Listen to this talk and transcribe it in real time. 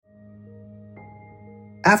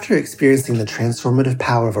After experiencing the transformative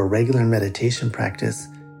power of a regular meditation practice,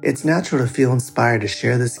 it's natural to feel inspired to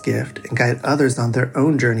share this gift and guide others on their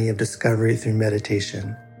own journey of discovery through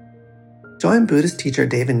meditation. Join Buddhist teacher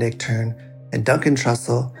David Nichtern and Duncan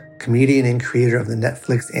Trussell, comedian and creator of the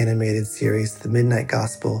Netflix animated series The Midnight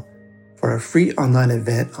Gospel, for a free online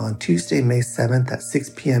event on Tuesday, May 7th at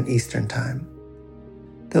 6 p.m. Eastern Time.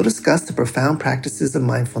 They'll discuss the profound practices of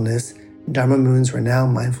mindfulness in Dharma Moon's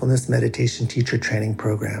renowned mindfulness meditation teacher training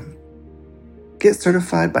program. Get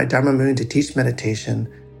certified by Dharma Moon to teach meditation,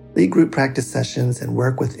 lead group practice sessions, and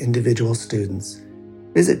work with individual students.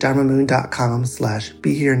 Visit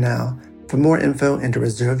dharmamoon.com/beherenow for more info and to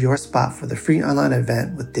reserve your spot for the free online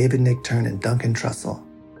event with David Nichtern and Duncan Trussell.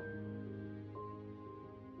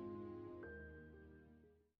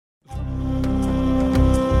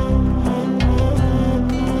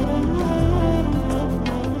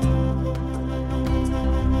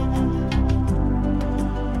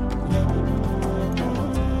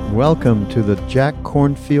 Welcome to the Jack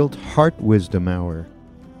Kornfield Heart Wisdom Hour.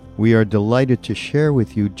 We are delighted to share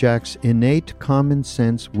with you Jack's innate common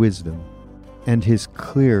sense wisdom and his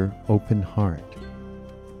clear, open heart.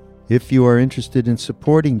 If you are interested in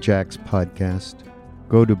supporting Jack's podcast,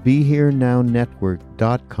 go to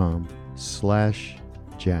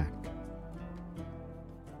BeHereNowNetwork.com/Jack.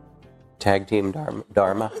 Tag Team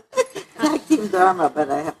Dharma? Tag Team Dharma,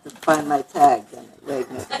 but I have to find my tag. Wait.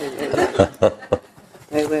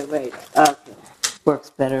 Wait. Okay. Works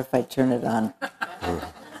better if I turn it on.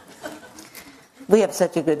 We have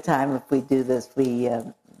such a good time if we do this. We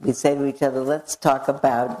say to each other, let's talk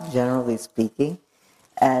about generally speaking.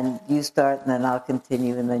 And you start, and then I'll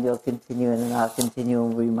continue, and then you'll continue, and then I'll continue,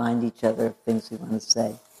 and we remind each other of things we want to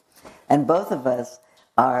say. And both of us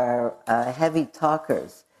are heavy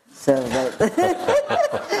talkers. So that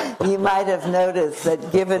you might have noticed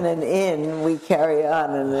that given an in, we carry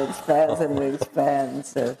on and it expands and we expand.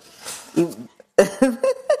 So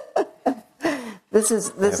this is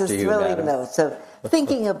thrilling, though. So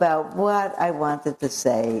thinking about what I wanted to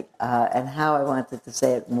say and how I wanted to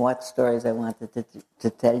say it and what stories I wanted to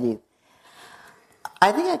tell you.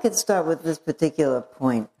 I think I could start with this particular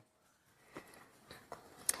point.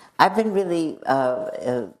 I've been really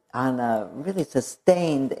on a really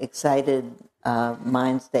sustained, excited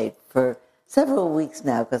mind state for several weeks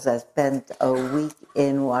now, because I spent a week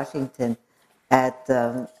in Washington as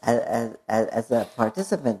a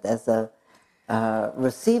participant, as a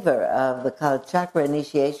receiver of the Kalachakra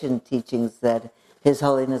initiation teachings that His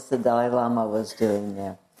Holiness the Dalai Lama was doing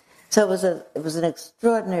there. So it was an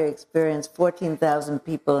extraordinary experience. 14,000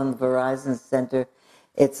 people in the Verizon Center.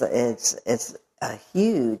 It's a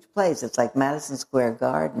huge place. It's like Madison Square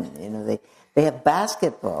Garden. You know, they have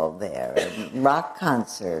basketball there and rock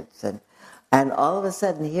concerts, and all of a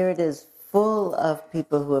sudden here it is, full of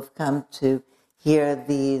people who have come to hear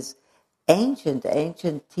these ancient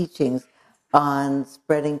teachings on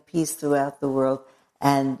spreading peace throughout the world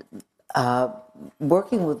and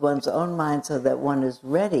working with one's own mind so that one is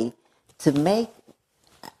ready to make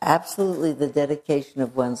absolutely the dedication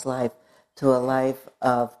of one's life to a life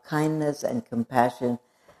of kindness and compassion,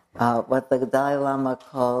 what the Dalai Lama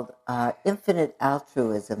called infinite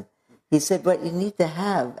altruism. He said what you need to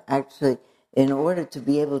have, actually, in order to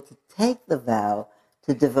be able to take the vow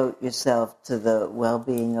to devote yourself to the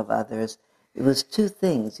well-being of others, it was two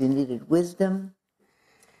things. You needed wisdom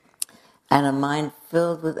and a mind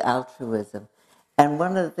filled with altruism. And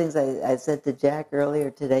one of the things I said to Jack earlier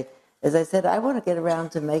today is I said, I want to get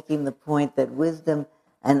around to making the point that wisdom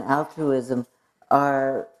and altruism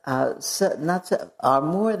are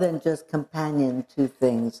more than just companion to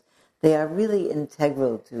things. They are really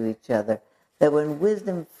integral to each other. That when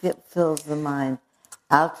wisdom fills the mind,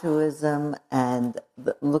 altruism and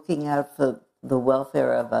looking out for the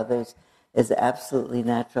welfare of others is absolutely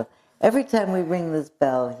natural. Every time we ring this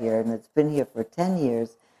bell here, and it's been here for 10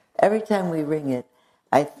 years, every time we ring it,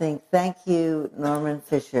 I think, thank you, Norman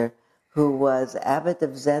Fisher, who was abbot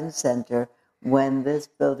of Zen Center when this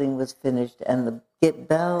building was finished, and the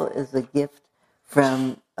bell is a gift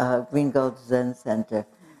from Green Gulch Zen Center.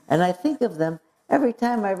 And I think of them every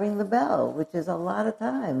time I ring the bell, which is a lot of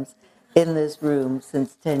times in this room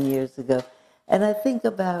since 10 years ago. And I think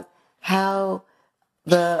about how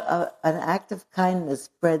an act of kindness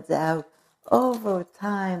spreads out over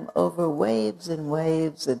time, over waves and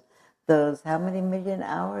waves, and those, how many million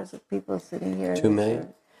hours of people sitting here? 2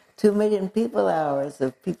 million. 2 million people hours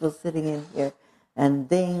of people sitting in here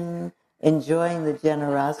and enjoying the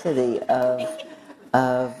generosity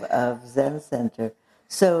of Zen Center.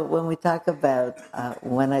 So when I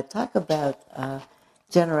talk about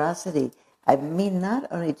generosity, I mean not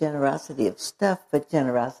only generosity of stuff, but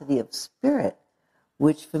generosity of spirit,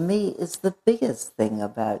 which for me is the biggest thing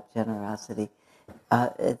about generosity.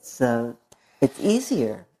 It's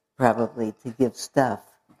easier probably to give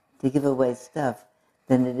away stuff,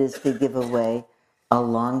 than it is to give away a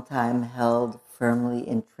long time held, firmly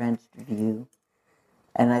entrenched view.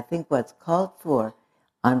 And I think what's called for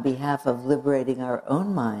on behalf of liberating our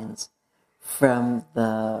own minds from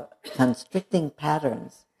the constricting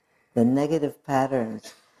patterns, the negative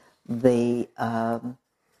patterns, the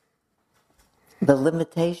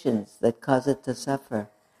limitations that cause it to suffer,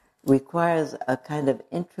 requires a kind of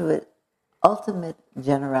ultimate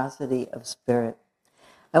generosity of spirit.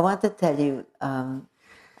 I want to tell you,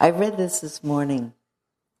 I read this morning.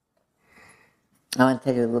 I want to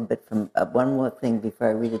tell you a little bit from one more thing before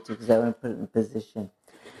I read it to you, because I want to put it in position.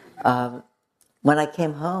 When I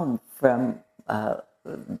came home from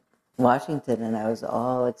Washington, and I was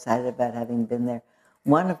all excited about having been there,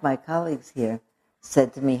 one of my colleagues here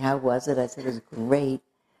said to me, "How was it?" I said, "It was great."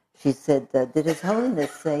 She said, "Did His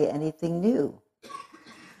Holiness say anything new?"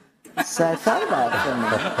 So I thought about it for a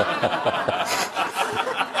minute.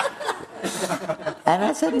 And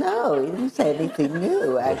I said, "No, he didn't say anything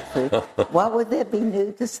new, actually. What would there be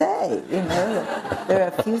new to say? You know, there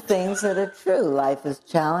are a few things that are true. Life is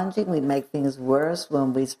challenging. We make things worse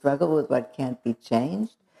when we struggle with what can't be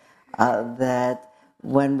changed. That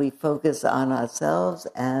when we focus on ourselves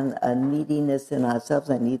and a neediness in ourselves,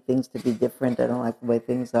 I need things to be different, I don't like the way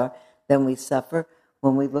things are, then we suffer.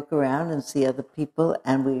 When we look around and see other people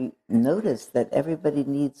and we notice that everybody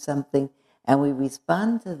needs something and we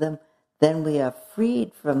respond to them, then we are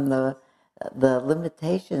freed from the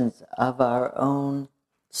limitations of our own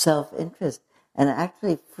self-interest and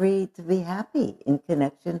actually free to be happy in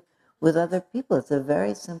connection with other people. It's a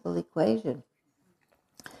very simple equation.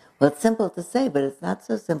 Well, it's simple to say, but it's not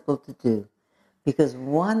so simple to do. Because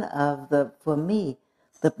one of for me,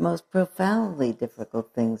 the most profoundly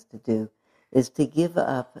difficult things to do is to give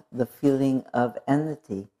up the feeling of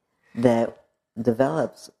enmity that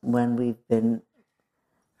develops when we've been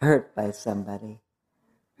hurt by somebody.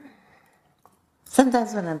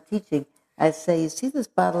 Sometimes when I'm teaching, I say, you see this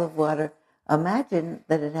bottle of water? Imagine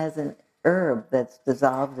that it has an herb that's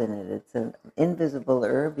dissolved in it. It's an invisible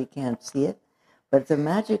herb, you can't see it, but it's a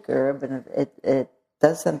magic herb, and it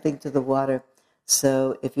does something to the water.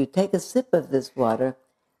 So if you take a sip of this water,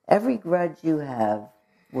 every grudge you have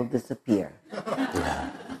will disappear.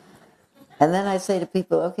 And then I say to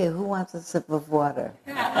people, okay, who wants a sip of water?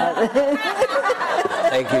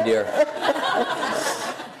 Thank you, dear.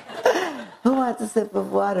 Who wants a sip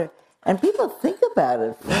of water? And people think about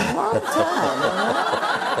it for a long time.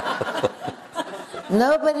 You know?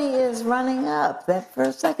 Nobody is running up that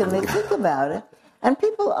first second. They think about it. And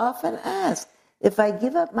people often ask, if I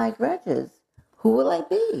give up my grudges, who will I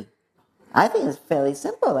be? I think it's fairly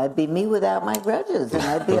simple. I'd be me without my grudges, and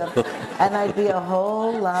I'd be a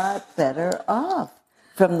whole lot better off,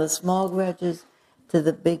 from the small grudges to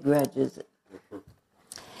the big grudges.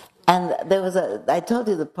 And I told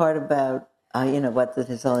you the part about, what did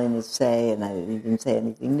His Holiness say, and he didn't say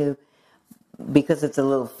anything new, because it's a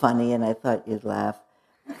little funny, and I thought you'd laugh.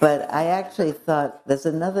 But I actually thought there's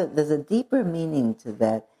a deeper meaning to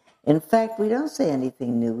that. In fact, we don't say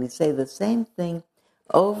anything new. We say the same thing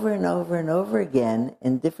over and over and over again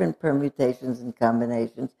in different permutations and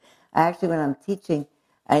combinations. Actually, when I'm teaching,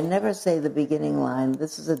 I never say the beginning line,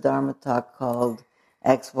 this is a Dharma talk called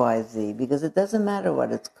XYZ, because it doesn't matter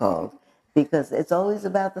what it's called, because it's always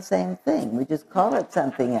about the same thing. We just call it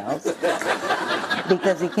something else,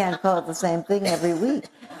 because you can't call it the same thing every week.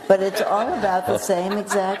 But it's all about the same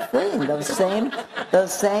exact thing, those same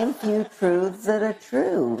few truths that are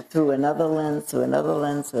true, through another lens, through another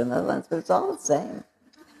lens, through another lens, but it's all the same.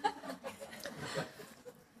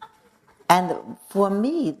 And for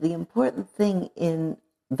me, the important thing in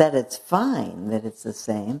that it's fine, that it's the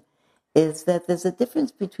same, is that there's a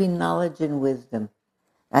difference between knowledge and wisdom.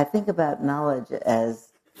 I think about knowledge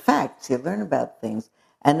as facts. You learn about things,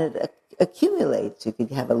 and it accumulates. You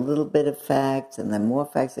could have a little bit of facts, and then more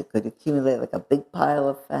facts. It could accumulate like a big pile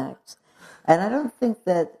of facts. And I don't think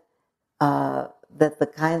that that the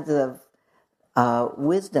kinds of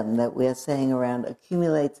wisdom that we're saying around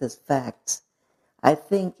accumulates as facts. I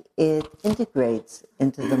think it integrates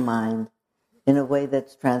into the mind in a way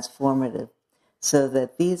that's transformative, so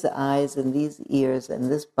that these eyes and these ears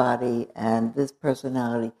and this body and this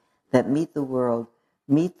personality that meet the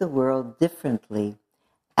world differently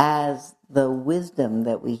as the wisdom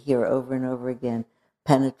that we hear over and over again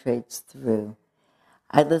penetrates through.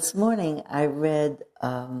 This morning I read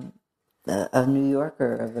a New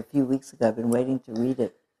Yorker of a few weeks ago. I've been waiting to read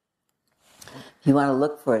it. If you want to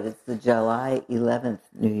look for it, it's the July 11th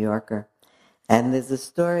New Yorker. And there's a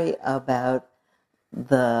story about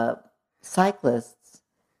the cyclists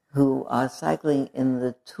who are cycling in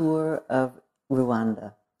the Tour of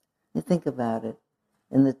Rwanda. You think about it,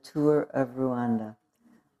 in the Tour of Rwanda.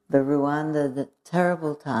 The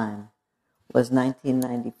terrible time was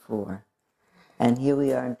 1994. And here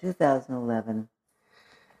we are in 2011,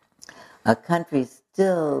 a country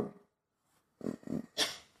still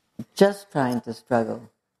just trying to struggle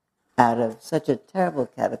out of such a terrible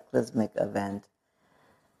cataclysmic event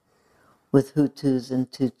with Hutus and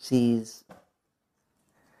Tutsis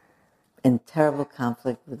in terrible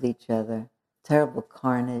conflict with each other, terrible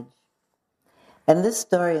carnage. And this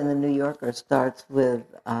story in the New Yorker starts with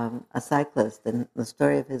a cyclist and the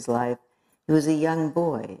story of his life. He was a young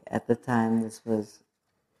boy at the time. This was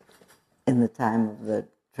in the time of the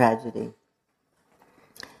tragedy. And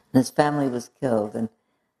his family was killed. And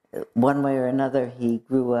one way or another, he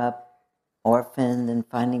grew up orphaned and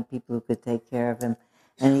finding people who could take care of him.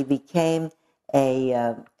 And he became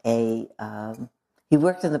he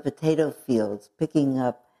worked in the potato fields, picking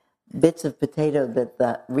up bits of potato that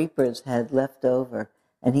the reapers had left over.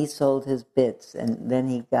 And he sold his bits. And then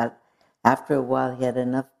he got, after a while, he had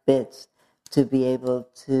enough bits to be able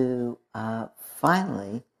to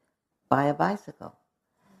finally buy a bicycle.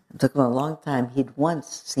 It took him a long time. He'd once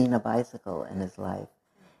seen a bicycle in his life.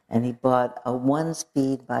 And he bought a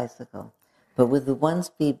one-speed bicycle. But with the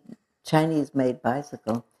one-speed Chinese-made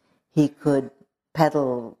bicycle, he could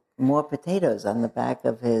pedal more potatoes on the back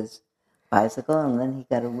of his bicycle, and then he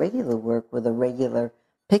got a regular work with a regular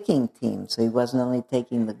picking team, so he wasn't only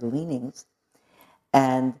taking the gleanings.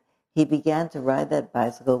 And he began to ride that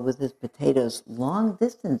bicycle with his potatoes long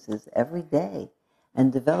distances every day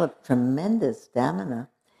and developed tremendous stamina.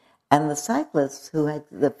 And the cyclists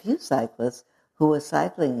the few cyclists who were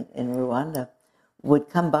cycling in Rwanda would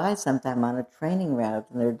come by sometime on a training route,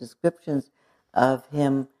 and there are descriptions of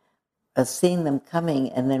him seeing them coming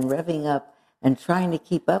and then revving up and trying to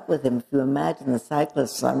keep up with him. If you imagine the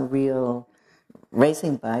cyclists on real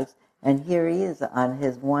racing bikes, and here he is on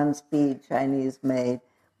his one-speed Chinese-made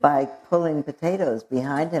bike pulling potatoes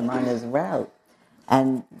behind him on his route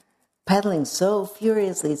and pedaling so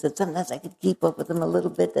furiously that sometimes I could keep up with him a little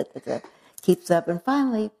bit, that keeps up. And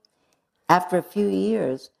finally, after a few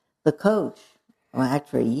years, the coach, well,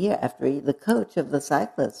 actually a year after, the coach of the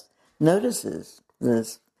cyclists notices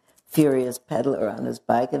this furious peddler on his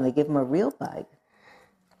bike, and they give him a real bike.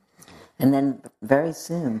 And then very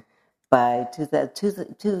soon, by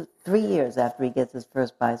 3 years after he gets his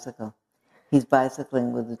first bicycle, he's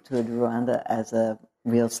bicycling with the Tour de Rwanda as a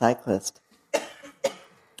real cyclist.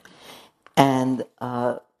 And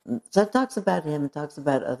so it talks about him, talks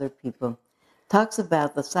about other people, talks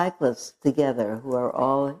about the cyclists together who are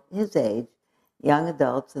all his age, young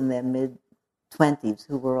adults in their mid-20s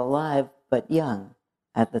who were alive but young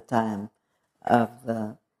at the time of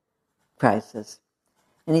the crisis.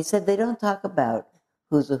 And he said they don't talk about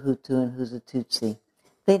who's a Hutu and who's a Tutsi.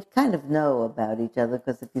 They kind of know about each other,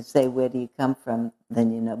 because if you say, where do you come from,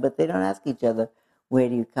 then you know. But they don't ask each other, where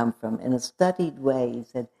do you come from? In a studied way, he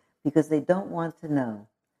said, because they don't want to know.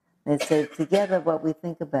 They say, together what we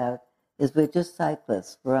think about is we're just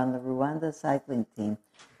cyclists. We're on the Rwanda cycling team.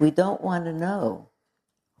 We don't want to know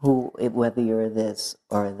whether you're this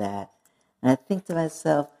or that. And I think to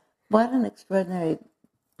myself, what an extraordinary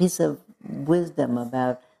piece of wisdom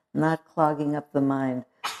about not clogging up the mind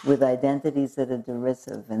with identities that are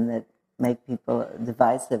derisive and that make people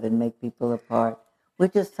divisive and make people apart. We're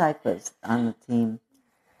just cyclists on the team.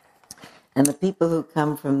 And the people who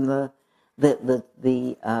come from the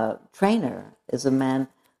trainer is a man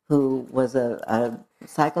who was a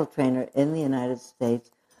cycle trainer in the United States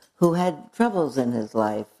who had troubles in his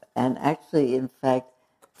life and actually, in fact,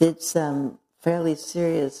 did some fairly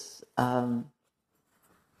serious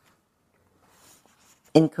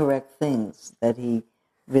incorrect things that he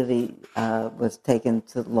really was taken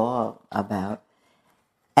to law about.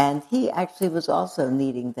 And he actually was also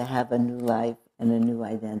needing to have a new life and a new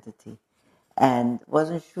identity. And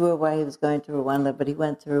wasn't sure why he was going to Rwanda, but he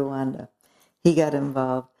went to Rwanda. He got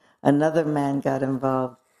involved. Another man got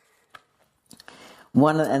involved.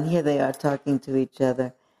 And here they are talking to each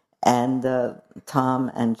other. And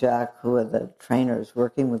Tom and Jack, who are the trainers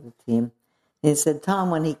working with the team, he said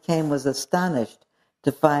Tom, when he came, was astonished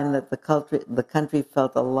to find that the country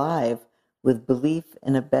felt alive with belief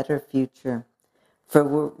in a better future. For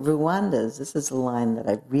Rwandans, this is a line that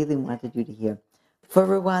I really wanted you to hear. For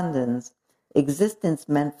Rwandans, existence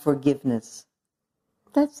meant forgiveness.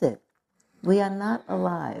 That's it. We are not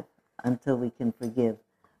alive until we can forgive.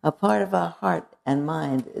 A part of our heart and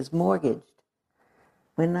mind is mortgaged.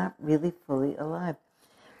 We're not really fully alive.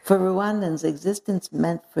 For Rwandans, existence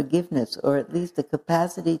meant forgiveness, or at least the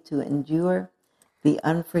capacity to endure the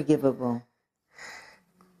unforgivable.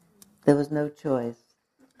 There was no choice.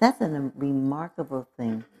 That's a remarkable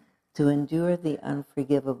thing, to endure the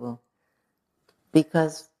unforgivable,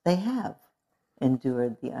 because they have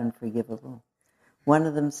endured the unforgivable. One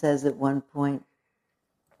of them says at one point,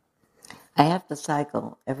 I have to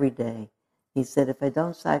cycle every day. He said, if I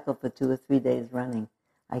don't cycle for 2 or 3 days running,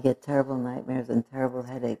 I get terrible nightmares and terrible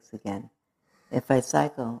headaches again. If I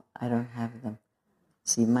cycle, I don't have them.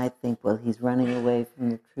 So you might think, well, he's running away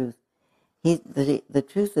from the truth. The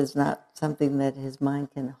truth is not something that his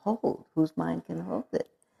mind can hold. Whose mind can hold it?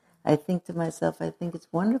 I think to myself, I think it's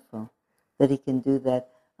wonderful that he can do that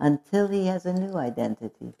until he has a new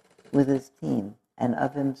identity with his team and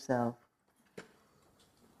of himself.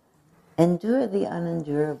 Endure the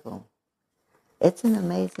unendurable. It's an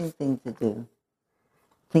amazing thing to do.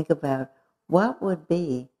 Think about what would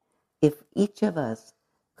be if each of us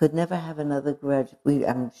could never have another grudge.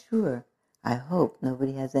 I'm sure, I hope,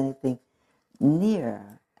 nobody has anything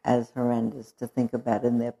near as horrendous to think about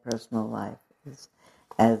in their personal life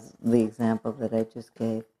as the example that I just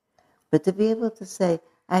gave. But to be able to say,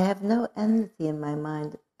 I have no enmity in my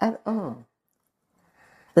mind at all.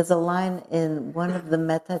 There's a line in one of the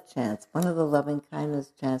metta chants, one of the loving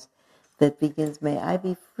kindness chants, that begins, may I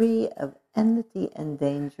be free of enmity and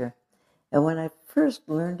danger. And when I first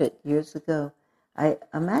learned it years ago, I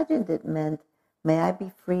imagined it meant, may I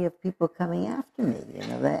be free of people coming after me,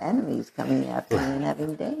 the enemies coming after me and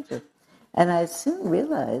having danger. And I soon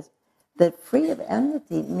realized that free of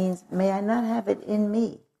enmity means, may I not have it in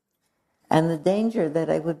me, and the danger that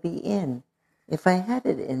I would be in if I had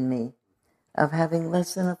it in me, of having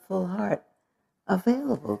less than a full heart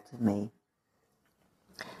available to me.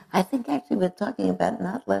 I think actually we're talking about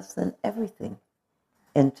not less than everything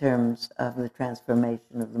in terms of the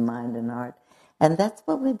transformation of the mind and heart. And that's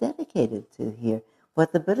what we're dedicated to here.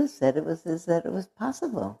 What the Buddha said is that it was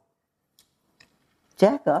possible.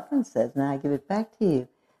 Jack often says, now I give it back to you,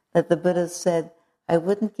 that the Buddha said, I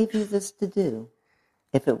wouldn't give you this to do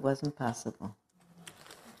if it wasn't possible.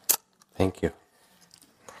 Thank you.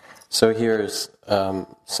 So here's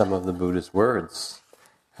some of the Buddha's words.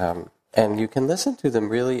 And you can listen to them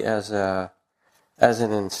really as an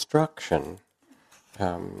instruction,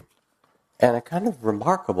 and a kind of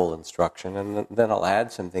remarkable instruction, and then I'll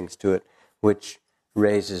add some things to it which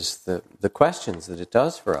raises the questions that it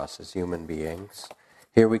does for us as human beings.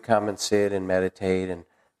 Here we come and sit and meditate and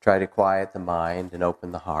try to quiet the mind and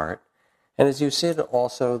open the heart. And as you sit,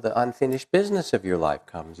 also the unfinished business of your life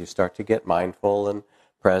comes. You start to get mindful and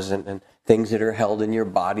present, and things that are held in your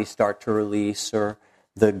body start to release, or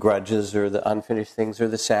the grudges or the unfinished things or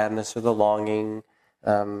the sadness or the longing.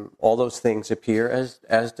 All those things appear,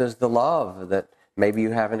 as does the love that maybe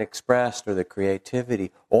you haven't expressed, or the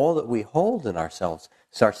creativity. All that we hold in ourselves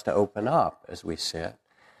starts to open up as we sit.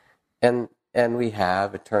 And we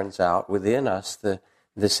have, it turns out, within us the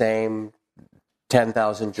same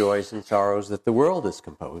 10,000 joys and sorrows that the world is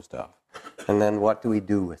composed of. And then what do we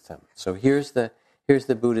do with them? So here's the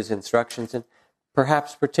Buddha's instructions, and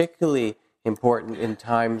perhaps particularly important in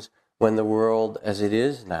times when the world as it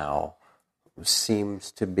is now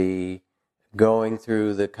seems to be going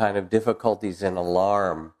through the kind of difficulties and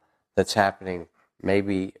alarm that's happening.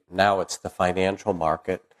 Maybe now it's the financial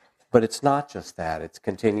market, but it's not just that. It's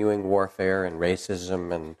continuing warfare and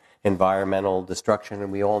racism and environmental destruction,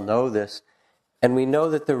 and we all know this. And we know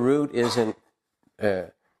that the root isn't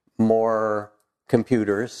more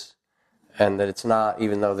computers, and that it's not,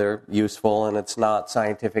 even though they're useful, and it's not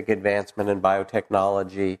scientific advancement in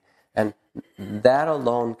biotechnology, and that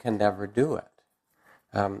alone can never do it.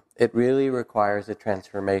 It really requires a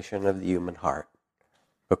transformation of the human heart,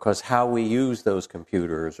 because how we use those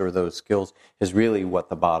computers or those skills is really what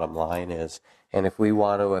the bottom line is. And if we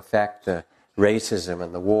want to affect the racism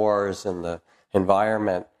and the wars and the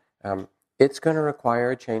environment, it's going to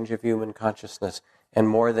require a change of human consciousness, and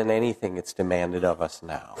more than anything, it's demanded of us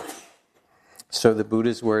now. So the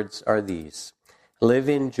Buddha's words are these. Live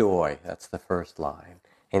in joy, that's the first line,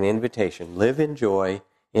 an invitation. Live in joy,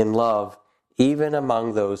 in love, even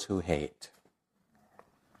among those who hate.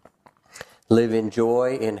 Live in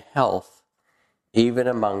joy, in health, even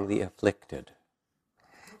among the afflicted.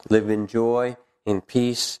 Live in joy, in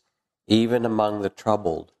peace, even among the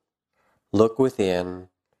troubled. Look within,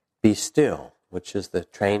 be still, which is the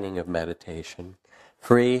training of meditation,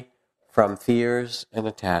 free from fears and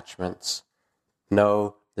attachments.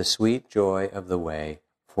 Know the sweet joy of the way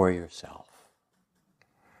for yourself.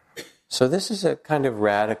 So this is a kind of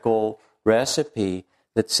radical recipe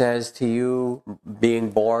that says to you,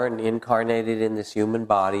 being born, incarnated in this human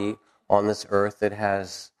body on this earth that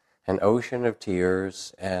has an ocean of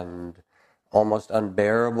tears and almost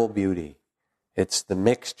unbearable beauty. It's the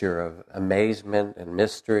mixture of amazement and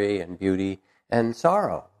mystery and beauty and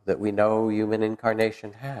sorrow that we know human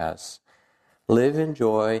incarnation has. Live in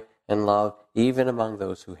joy and love even among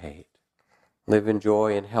those who hate. Live in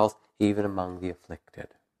joy and health even among the afflicted.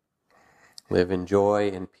 Live in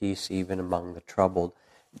joy and peace even among the troubled.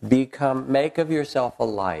 Make of yourself a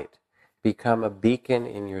light. Become a beacon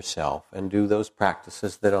in yourself and do those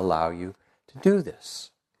practices that allow you to do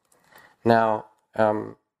this. Now,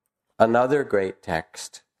 another great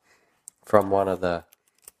text from one of the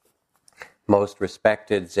most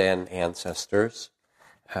respected Zen ancestors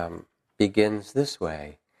begins this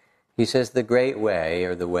way. He says, the great way,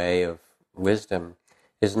 or the way of wisdom,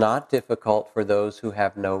 is not difficult for those who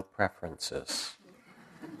have no preferences.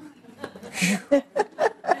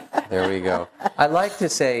 There we go. I like to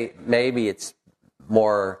say, maybe it's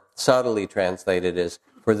more subtly translated as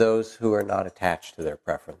for those who are not attached to their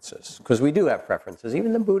preferences. Because we do have preferences.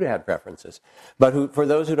 Even the Buddha had preferences. But for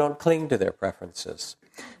those who don't cling to their preferences.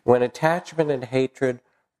 When attachment and hatred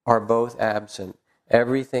are both absent,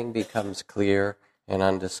 everything becomes clear and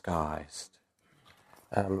undisguised.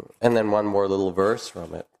 And then one more little verse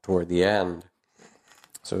from it toward the end.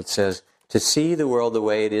 So it says, to see the world the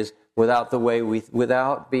way it is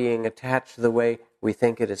without being attached to the way we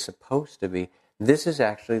think it is supposed to be, this is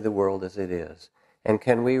actually the world as it is. And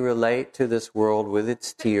can we relate to this world with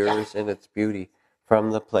its tears and its beauty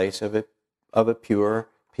from the place of a pure,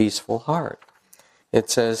 peaceful heart? It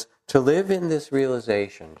says, to live in this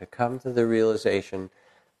realization, to come to the realization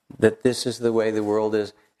that this is the way the world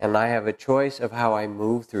is, and I have a choice of how I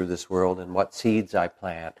move through this world and what seeds I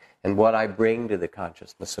plant and what I bring to the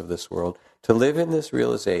consciousness of this world. To live in this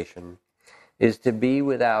realization is to be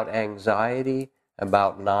without anxiety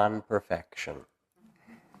about non-perfection.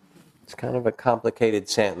 It's kind of a complicated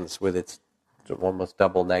sentence with its almost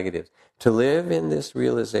double negatives. To live in this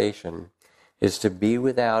realization is to be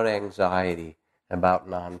without anxiety about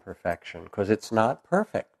non-perfection, because it's not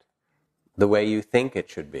perfect the way you think it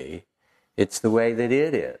should be. It's the way that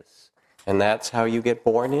it is. And that's how you get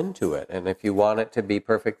born into it. And if you want it to be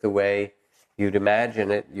perfect the way you'd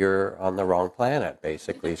imagine it, you're on the wrong planet,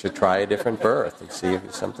 basically. You should try a different birth and see if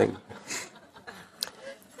it's something.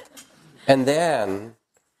 And then,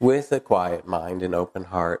 with a quiet mind and open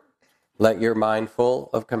heart, let your mind full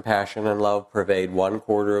of compassion and love pervade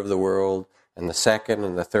 1/4 of the world, and the second,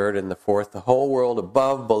 and the third, and the fourth, the whole world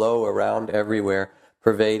above, below, around, everywhere,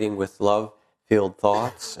 pervading with love-filled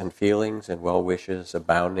thoughts and feelings and well-wishes,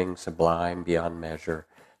 abounding, sublime, beyond measure,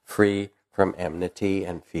 free from enmity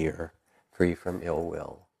and fear, free from ill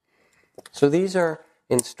will. So these are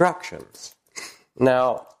instructions.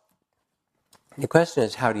 Now, the question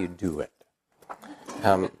is, how do you do it?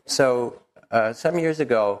 Some years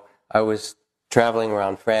ago, I was traveling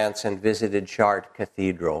around France and visited Chartres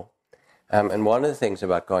Cathedral. And one of the things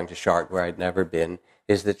about going to Chartres, where I'd never been,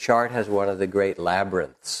 is that Chartres has one of the great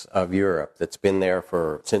labyrinths of Europe that's been there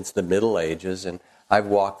since the Middle Ages. And I've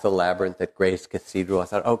walked the labyrinth at Grace Cathedral. I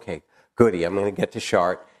thought, okay, goody, I'm going to get to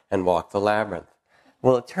Chartres and walk the labyrinth.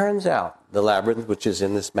 Well, it turns out the labyrinth, which is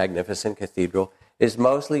in this magnificent cathedral, is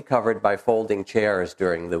mostly covered by folding chairs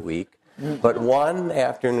during the week. But one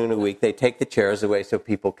afternoon a week, they take the chairs away so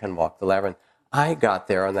people can walk the labyrinth. I got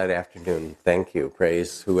there on that afternoon. Thank you.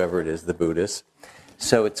 Praise whoever it is, the Buddhists.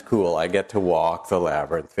 So it's cool. I get to walk the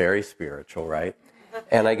labyrinth. Very spiritual, right?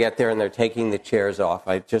 And I get there and they're taking the chairs off.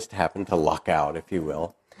 I just happen to luck out, if you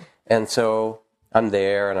will. And so I'm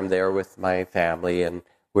there, and I'm there with my family, and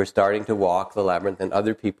we're starting to walk the labyrinth, and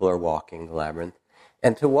other people are walking the labyrinth.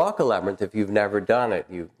 And to walk a labyrinth, if you've never done it,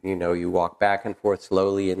 you walk back and forth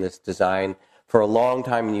slowly in this design for a long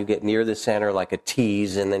time, and you get near the center like a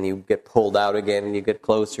tease, and then you get pulled out again, and you get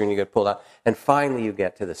closer, and you get pulled out, and finally you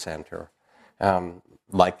get to the center,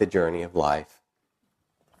 like the journey of life.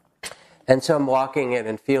 And so I'm walking it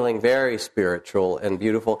and feeling very spiritual and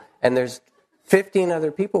beautiful, and there's 15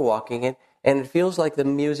 other people walking it, and it feels like the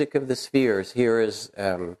music of the spheres. Here is,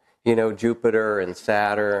 Jupiter and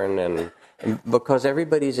Saturn, and because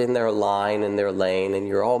everybody's in their line and their lane, and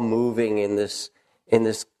you're all moving in this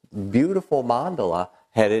beautiful mandala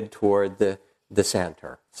headed toward the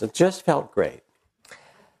center. So it just felt great.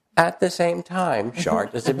 At the same time,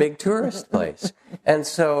 Chartres is a big tourist place. And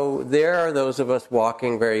so there are those of us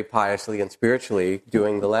walking very piously and spiritually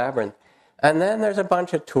doing the labyrinth. And then there's a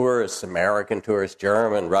bunch of tourists, American tourists,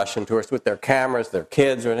 German, Russian tourists, with their cameras, their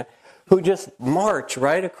kids, who just march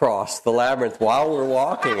right across the labyrinth while we're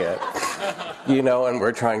walking it, and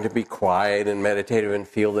we're trying to be quiet and meditative and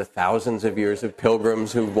feel the thousands of years of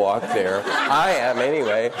pilgrims who've walked there. I am,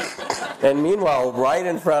 anyway. And meanwhile, right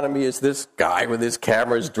in front of me is this guy with his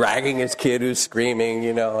cameras dragging his kid who's screaming,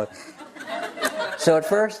 So at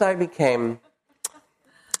first I became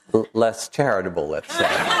less charitable, let's say.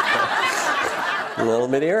 A little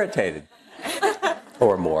bit irritated,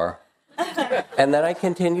 or more. And then I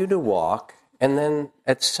continued to walk, and then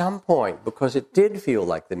at some point, because it did feel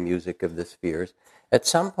like the music of the spheres, at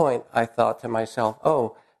some point I thought to myself,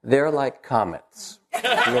 oh, they're like comets.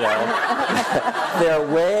 They're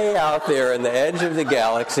way out there in the edge of the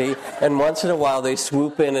galaxy, and once in a while they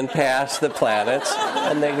swoop in and pass the planets,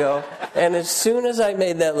 and they go. And as soon as I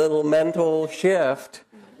made that little mental shift,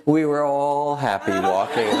 we were all happy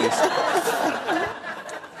walking.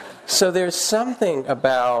 So there's something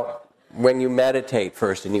about when you meditate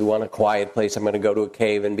first and you want a quiet place, I'm going to go to a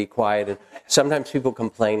cave and be quiet. And sometimes people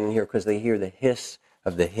complain in here because they hear the hiss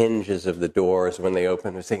of the hinges of the doors when they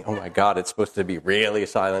open. They're saying, oh my God, it's supposed to be really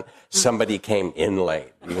silent. Somebody came in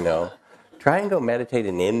late, Try and go meditate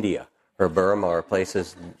in India or Burma or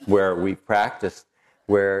places where we practiced,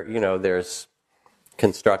 where, there's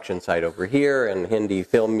construction site over here and Hindi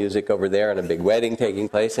film music over there and a big wedding taking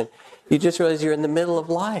place. And you just realize you're in the middle of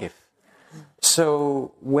life.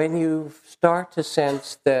 So when you start to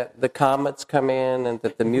sense that the comets come in and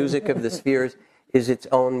that the music of the spheres is its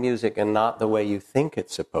own music and not the way you think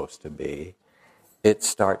it's supposed to be, it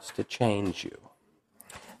starts to change you.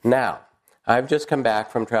 Now, I've just come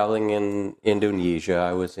back from traveling in Indonesia.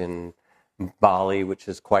 I was in Bali, which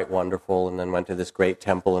is quite wonderful, and then went to this great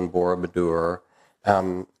temple in Borobudur.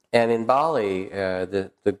 And in Bali,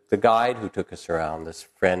 the guide who took us around, this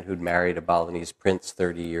friend who'd married a Balinese prince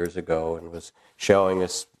 30 years ago and was showing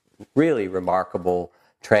us really remarkable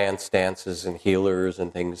trance dances and healers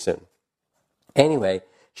and things. And anyway,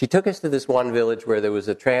 she took us to this one village where there was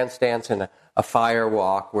a trance dance and a fire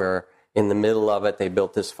walk where in the middle of it they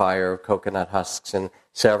built this fire of coconut husks, and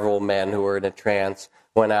several men who were in a trance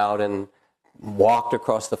went out and walked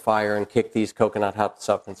across the fire and kicked these coconut huts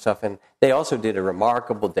up and stuff. And they also did a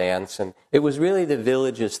remarkable dance. And it was really the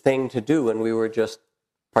village's thing to do, and we were just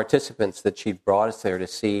participants that she'd brought us there to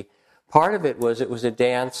see. Part of it was a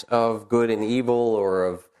dance of good and evil, or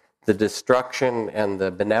of the destruction and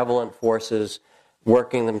the benevolent forces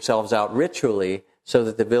working themselves out ritually so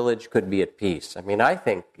that the village could be at peace. I mean, I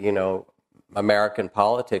think, American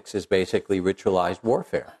politics is basically ritualized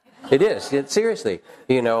warfare. It is, seriously.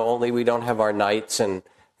 Only we don't have our knights and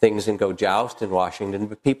things and go joust in Washington,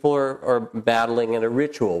 but people are battling in a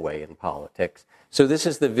ritual way in politics. So this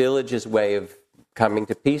is the village's way of coming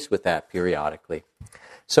to peace with that periodically.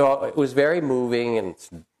 So it was very moving, and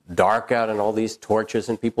it's dark out and all these torches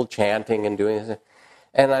and people chanting and doing this.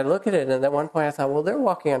 And I look at it, and at one point I thought, well, they're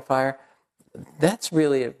walking on fire. That's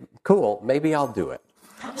really cool. Maybe I'll do it.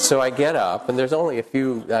 So I get up, and there's only a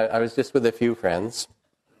few, I was just with a few friends.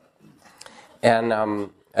 And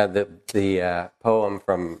the poem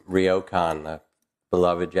from Ryokan, a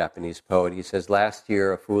beloved Japanese poet, he says, last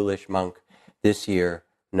year a foolish monk, this year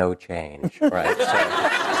no change, right?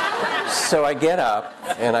 So I get up,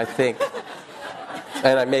 and I think,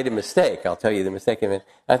 and I made a mistake, I'll tell you the mistake I made.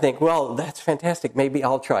 I think, well, that's fantastic, maybe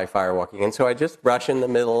I'll try firewalking. And so I just brush in the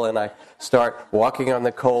middle, and I start walking on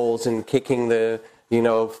the coals and kicking the,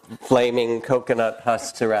 flaming coconut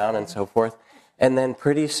husks around and so forth. And then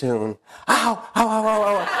pretty soon, ow, ow, ow,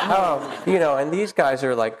 ow, ow, ow. And these guys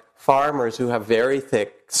are like farmers who have very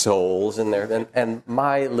thick soles, and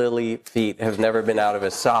my lily feet have never been out of a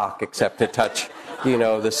sock except to touch,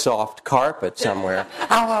 the soft carpet somewhere. Ow,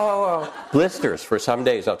 ow, ow, ow. Blisters for some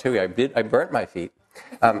days, I'll tell you, I burnt my feet.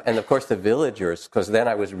 And of course the villagers, because then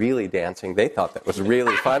I was really dancing, they thought that was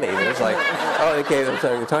really funny. It was like, oh, okay, that's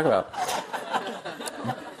what we're talking about.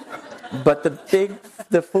 But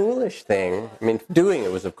the foolish thing, doing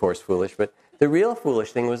it was of course foolish, but the real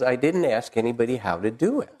foolish thing was I didn't ask anybody how to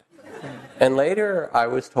do it. And later I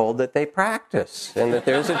was told that they practice, and that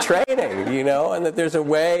there's a training, and that there's a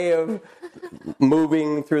way of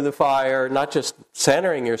moving through the fire, not just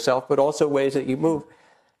centering yourself, but also ways that you move.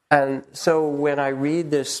 And so when I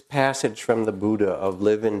read this passage from the Buddha of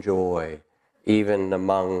live in joy, even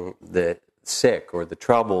among the sick or the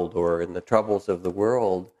troubled or in the troubles of the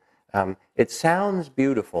world, it sounds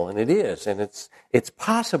beautiful, and it is, and it's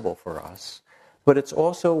possible for us, but it's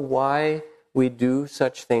also why we do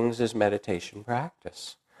such things as meditation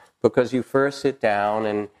practice. Because you first sit down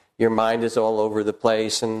and your mind is all over the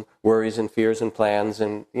place and worries and fears and plans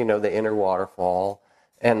and, the inner waterfall.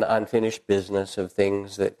 and the unfinished business of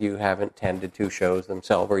things that you haven't tended to shows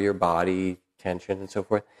themselves, or your body tension and so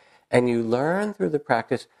forth. And you learn through the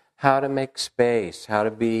practice how to make space, how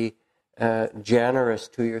to be generous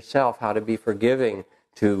to yourself, how to be forgiving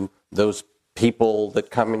to those people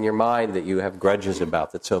that come in your mind that you have grudges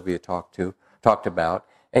about, that Sylvia talked about.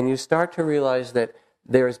 And you start to realize that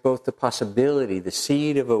there is both the possibility, the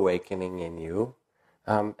seed of awakening in you,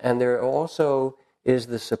 and there also is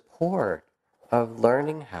the support of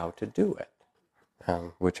learning how to do it,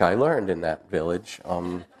 which I learned in that village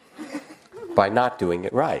by not doing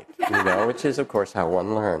it right, which is, of course, how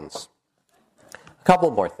one learns. A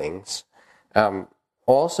couple more things.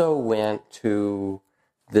 Also went to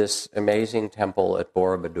this amazing temple at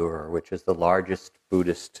Borobudur, which is the largest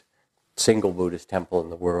single Buddhist temple in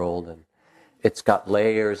the world, and it's got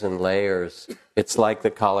layers and layers. It's like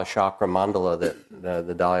the Kalachakra Mandala that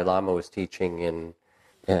the Dalai Lama was teaching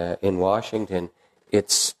in Washington.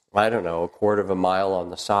 It's, I don't know, a quarter of a mile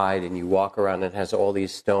on the side, and you walk around, and it has all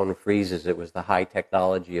these stone friezes. It was the high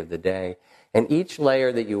technology of the day. And each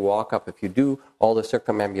layer that you walk up, if you do all the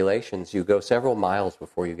circumambulations, you go several miles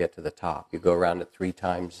before you get to the top. You go around it 3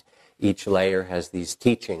 times. Each layer has these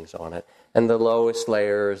teachings on it. And the lowest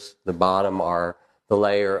layers, the bottom, are the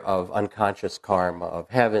layer of unconscious karma, of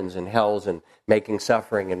heavens and hells and making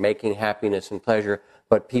suffering and making happiness and pleasure,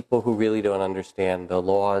 but people who really don't understand the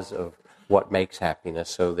laws of what makes happiness.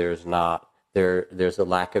 So there's a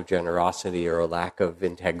lack of generosity, or a lack of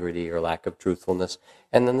integrity, or a lack of truthfulness,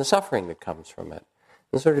 and then the suffering that comes from it.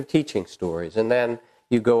 And sort of teaching stories. And then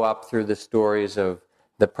you go up through the stories of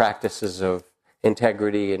the practices of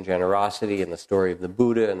integrity and generosity, and the story of the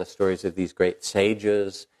Buddha, and the stories of these great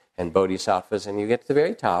sages and bodhisattvas, and you get to the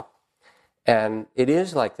very top, and it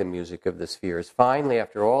is like the music of the spheres. Finally,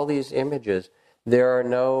 after all these images, there are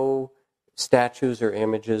no statues or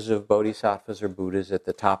images of bodhisattvas or Buddhas at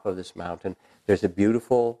the top of this mountain. There's a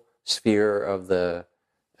beautiful sphere of the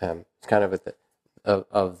kind of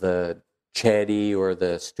of the chedi, or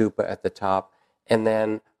the stupa at the top, and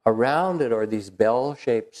then around it are these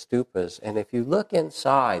bell-shaped stupas. And if you look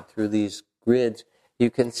inside through these grids, you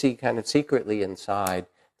can see kind of secretly inside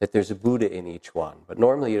that there's a Buddha in each one. But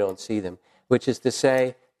normally you don't see them, which is to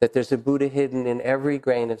say that there's a Buddha hidden in every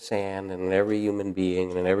grain of sand and in every human being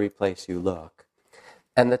and in every place you look.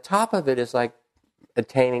 And the top of it is like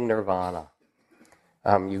attaining nirvana.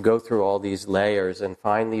 You go through all these layers, and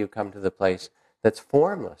finally you come to the place that's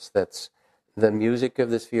formless, that's the music of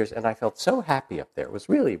the spheres. And I felt so happy up there. It was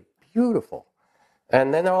really beautiful.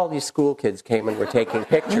 And then all these school kids came and were taking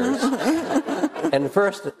pictures. And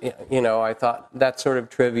first, I thought that's sort of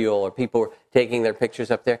trivial, or people were taking their pictures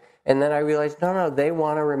up there. And then I realized, no, they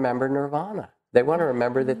want to remember nirvana. They want to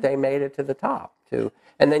remember that they made it to the top, too.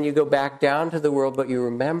 And then you go back down to the world, but you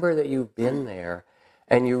remember that you've been there.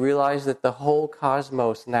 And you realize that the whole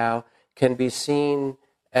cosmos now can be seen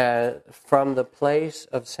from the place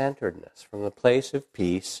of centeredness, from the place of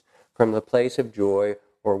peace, from the place of joy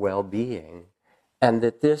or well-being. And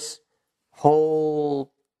that this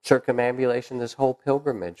whole circumambulation, this whole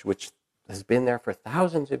pilgrimage, which has been there for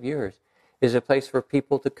thousands of years, is a place for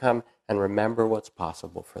people to come and remember what's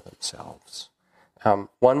possible for themselves.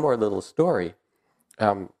 One more little story.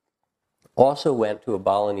 Also went to a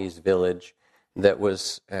Balinese village that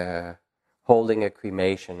was holding a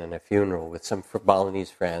cremation and a funeral with some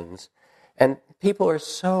Balinese friends. And people are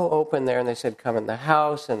so open there, and they said, come in the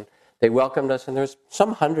house, and they welcomed us, and there's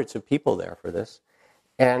some hundreds of people there for this.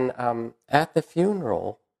 And at the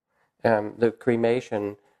funeral, the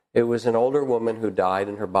cremation, it was an older woman who died,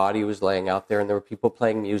 and her body was laying out there, and there were people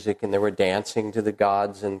playing music, and they were dancing to the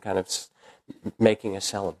gods and kind of making a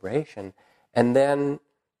celebration. And then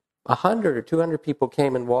 100 or 200 people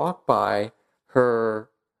came and walked by her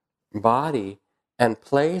body and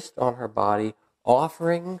placed on her body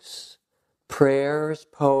offerings, prayers,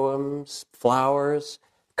 poems, flowers,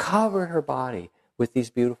 covered her body with these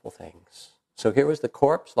beautiful things. So here was the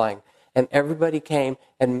corpse lying, and everybody came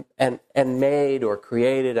and made or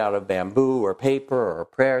created out of bamboo or paper or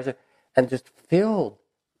prayers, and just filled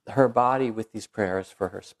her body with these prayers for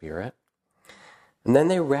her spirit. And then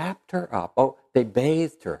they wrapped her up. Oh, they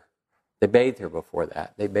bathed her. They bathed her before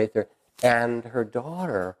that. They bathed her. And her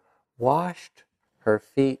daughter washed her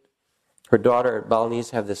feet. Her daughter,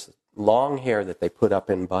 Balinese have this long hair that they put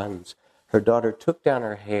up in buns. Her daughter took down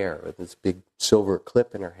her hair with this big silver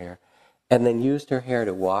clip in her hair, and then used her hair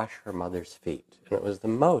to wash her mother's feet. And it was the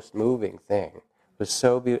most moving thing. It was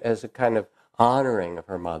so beautiful, as a kind of honoring of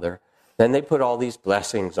her mother. Then they put all these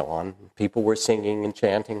blessings on. People were singing and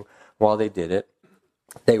chanting while they did it.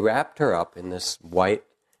 They wrapped her up in this white,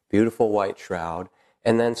 beautiful white shroud.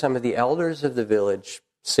 And then some of the elders of the village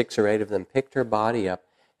 6 or 8 of them picked her body up,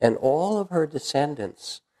 and all of her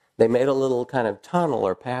descendants, they made a little kind of tunnel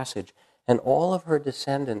or passage, and all of her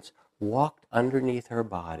descendants walked underneath her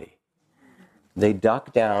body. They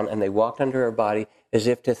ducked down and they walked under her body as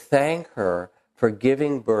if to thank her for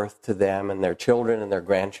giving birth to them and their children and their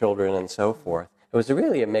grandchildren and so forth. It was a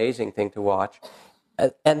really amazing thing to watch.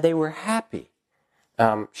 And they were happy.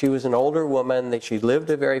 She was an older woman. She lived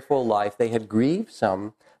a very full life. They had grieved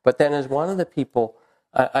some. But then as one of the people,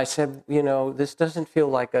 I said, this doesn't feel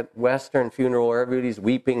like a Western funeral where everybody's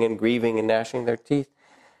weeping and grieving and gnashing their teeth.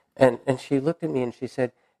 And she looked at me and she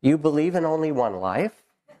said, "You believe in only one life?"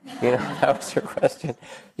 That was her question.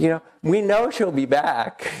 We know she'll be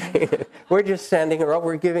back. We're just sending her off.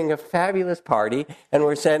 We're giving a fabulous party, and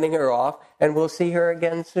we're sending her off, and we'll see her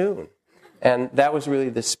again soon. And that was really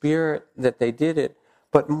the spirit that they did it.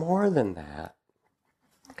 But more than that,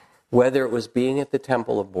 whether it was being at the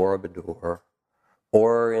Temple of Borobudur,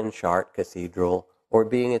 or in Chartres Cathedral, or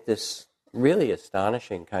being at this really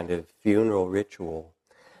astonishing kind of funeral ritual,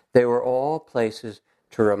 they were all places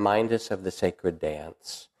to remind us of the sacred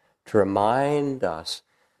dance, to remind us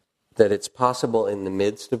that it's possible in the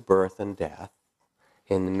midst of birth and death,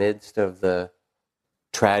 in the midst of the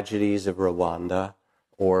tragedies of Rwanda,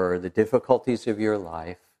 or the difficulties of your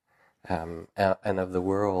life and of the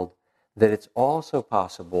world, that it's also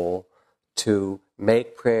possible to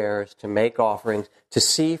make prayers, to make offerings, to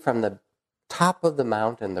see from the top of the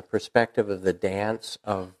mountain the perspective of the dance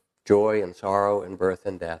of joy and sorrow and birth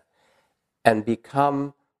and death, and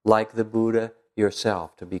become like the Buddha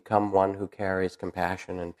yourself, to become one who carries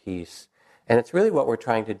compassion and peace. And it's really what we're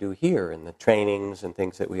trying to do here in the trainings and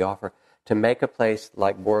things that we offer, to make a place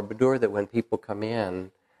like Borobudur that when people come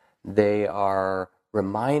in, they are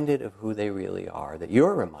reminded of who they really are, that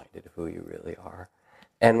you're reminded of who you really are.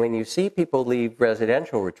 And when you see people leave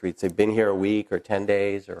residential retreats, they've been here a week or 10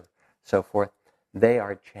 days or so forth, they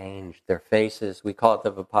are changed. Their faces, we call it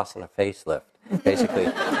the Vipassana facelift, basically.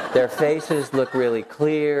 Their faces look really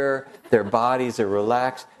clear, their bodies are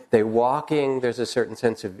relaxed, they're walking, there's a certain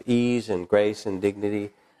sense of ease and grace and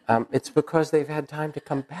dignity. It's because they've had time to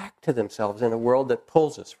come back to themselves in a world that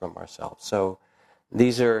pulls us from ourselves. So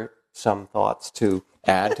these are some thoughts to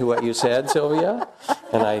add to what you said, Sylvia,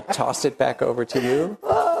 and I tossed it back over to you.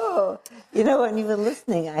 Oh, when you were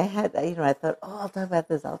listening, I thought, I'll talk about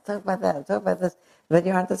this, I'll talk about that, I'll talk about this. But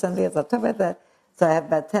you're onto something else, I'll talk about that. So I have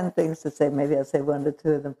about 10 things to say. Maybe I'll say 1 or 2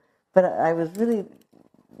 of them. But I was really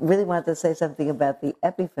wanted to say something about the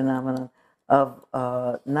epiphenomenon of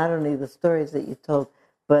not only the stories that you told,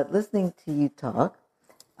 but listening to you talk,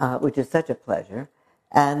 which is such a pleasure,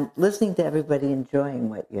 and listening to everybody enjoying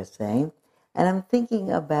what you're saying. And I'm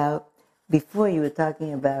thinking about, before you were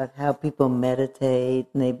talking about how people meditate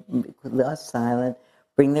and they are silent,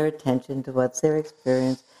 bring their attention to what's their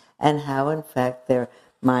experience, and how, in fact, their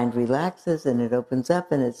mind relaxes and it opens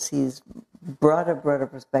up and it sees broader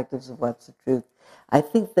perspectives of what's the truth. I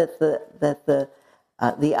think that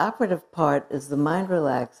the operative part is the mind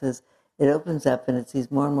relaxes, it opens up, and it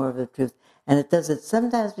sees more and more of the truth. And it does it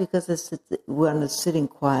sometimes because one is sitting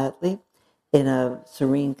quietly in a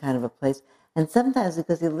serene kind of a place, and sometimes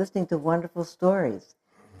because you're listening to wonderful stories.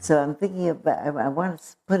 So I'm thinking about, I want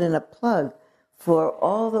to put in a plug for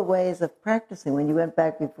all the ways of practicing. When you went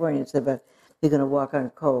back before and you said about you're going to walk on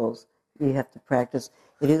coals, you have to practice.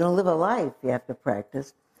 If you're going to live a life, you have to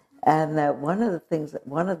practice. And that one of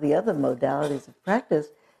the other modalities of practice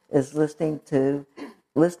is listening to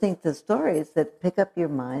stories that pick up your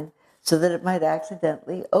mind so that it might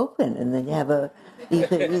accidentally open, and then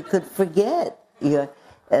you could forget.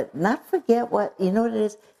 Not forget what it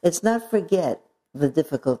is. It's not forget the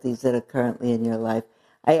difficulties that are currently in your life.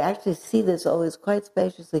 I actually see this always quite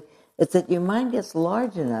spaciously. It's that your mind gets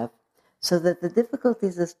large enough so that the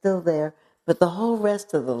difficulties are still there, but the whole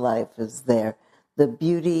rest of the life is there. The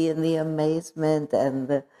beauty and the amazement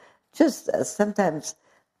and sometimes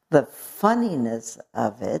the funniness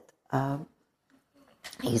of it.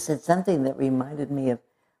 He said something that reminded me of,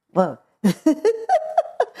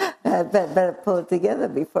 I better pull it together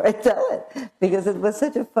before I tell it, because it was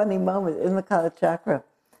such a funny moment in the Kala Chakra.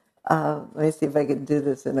 Let me see if I can do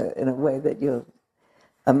this in a way that you'll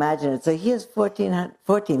imagine it. So he has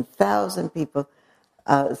 14,000 people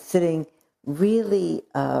sitting really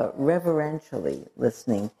reverentially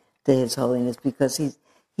listening to His Holiness, because he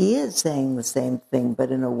is saying the same thing,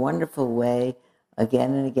 but in a wonderful way,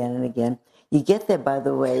 again and again and again. You get there, by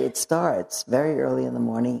the way, it starts very early in the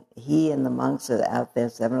morning. He and the monks are out there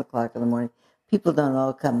 7 o'clock in the morning. People don't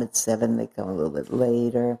all come at 7, they come a little bit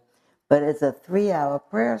later. But it's a 3-hour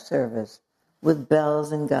prayer service with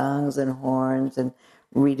bells and gongs and horns and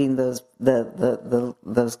reading those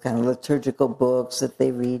kind of liturgical books that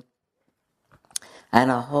they read,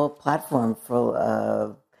 and a whole platform full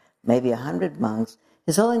of maybe 100 monks.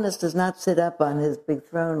 His Holiness does not sit up on his big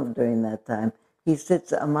throne during that time. He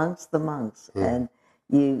sits amongst the monks, and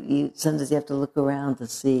you sometimes you have to look around to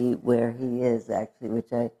see where he is actually,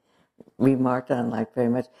 which I remarked on like very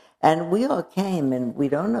much. And we all came, and we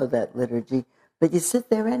don't know that liturgy, but you sit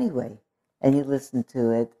there anyway, and you listen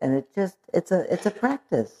to it, and it's a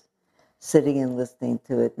practice, sitting and listening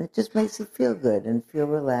to it, and it just makes you feel good and feel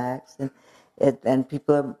relaxed, and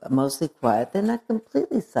people are mostly quiet. They're not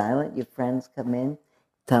completely silent. Your friends come in,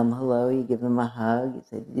 tell them hello, you give them a hug, you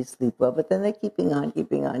say, did you sleep well? But then they're keeping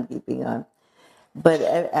on. But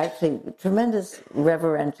actually, tremendous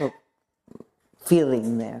reverential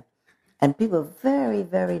feeling there. And people very,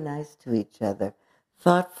 very nice to each other,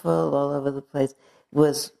 thoughtful all over the place. It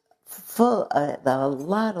was full, a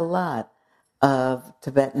lot of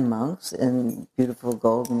Tibetan monks in beautiful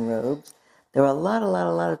golden robes. There were a lot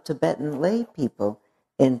of Tibetan lay people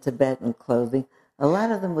in Tibetan clothing, a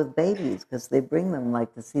lot of them with babies, because they bring them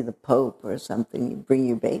like to see the Pope or something. You bring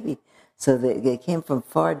your baby. So they came from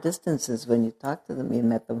far distances. When you talked to them, you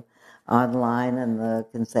met them online in the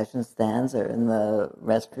concession stands or in the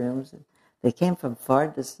restrooms. They came from far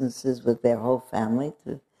distances with their whole family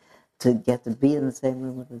to get to be in the same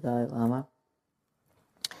room with the Dalai Lama.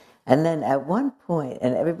 And then at one point,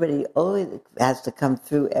 and everybody always has to come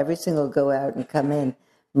through, every single go out and come in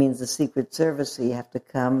means the Secret Service, so you have to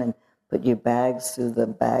come and put your bags through the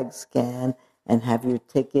bag scan and have your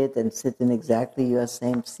ticket and sit in exactly your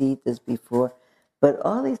same seat as before. But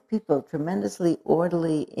all these people, tremendously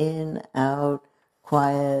orderly, in, out,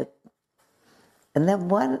 quiet. And then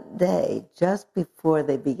one day, just before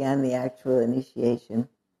they began the actual initiation,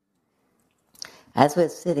 as we're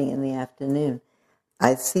sitting in the afternoon,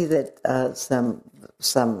 I see that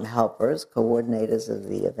some helpers, coordinators of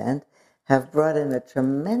the event, have brought in a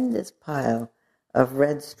tremendous pile of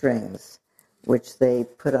red strings, which they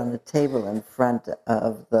put on the table in front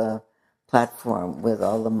of the platform with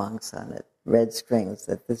all the monks on it. Red strings,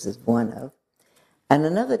 that this is one of. And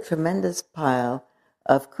another tremendous pile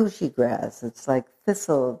of kushi grass. It's like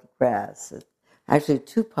thistle grass. Actually,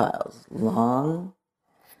 two piles, long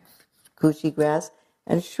kushi grass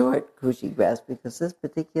and short kushi grass, because this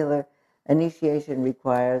particular initiation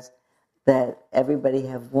requires that everybody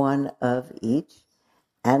have one of each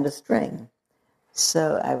and a string.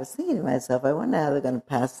 So I was thinking to myself, I wonder how they're going to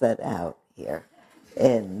pass that out here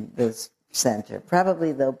in this center.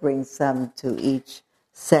 Probably they'll bring some to each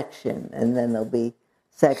section, and then there'll be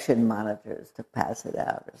section monitors to pass it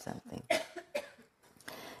out or something.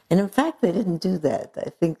 And in fact, they didn't do that. I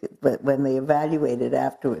think that when they evaluate it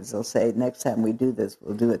afterwards, they'll say, next time we do this,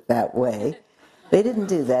 we'll do it that way. They didn't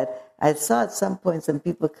do that. I saw at some point some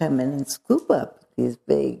people come in and scoop up these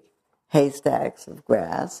big haystacks of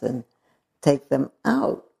grass and take them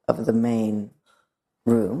out of the main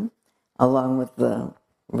room, along with the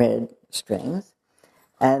red strings.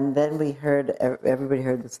 And then everybody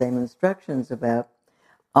heard the same instructions about,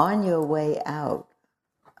 on your way out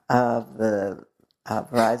of the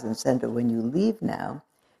Verizon Center, when you leave now,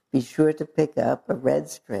 be sure to pick up a red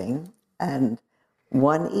string and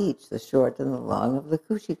one each, the short and the long, of the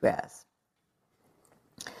kushi grass.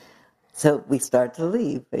 So we start to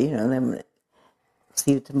leave, then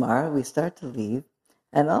see you tomorrow, we start to leave,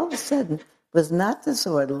 and all of a sudden, it was not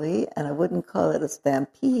disorderly, and I wouldn't call it a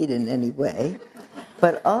stampede in any way,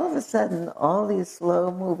 but all of a sudden, all these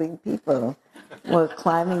slow-moving people were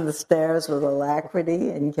climbing the stairs with alacrity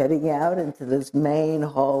and getting out into this main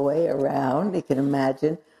hallway around, you can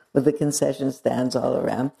imagine, with the concession stands all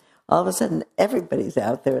around. All of a sudden, everybody's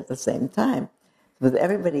out there at the same time. With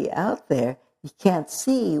everybody out there, you can't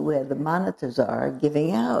see where the monitors are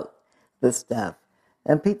giving out the stuff.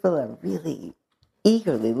 And people are really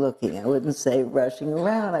eagerly looking. I wouldn't say rushing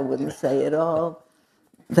around. I wouldn't say at all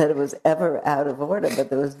that it was ever out of order, but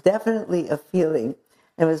there was definitely a feeling.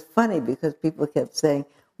 It was funny because people kept saying,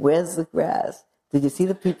 where's the grass? Did you see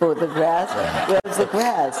the people with the grass? Where's the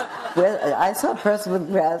grass? I saw a person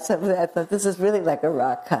with grass. I thought, this is really like a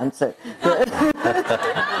rock concert.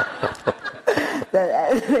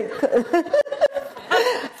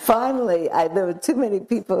 Finally, there were too many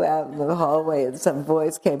people out in the hallway, and some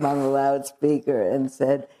voice came on the loudspeaker and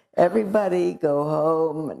said, everybody go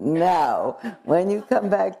home now. When you come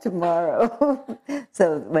back tomorrow.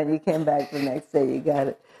 So when you came back the next day, you got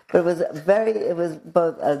it. But it was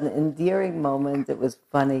both an endearing moment. It was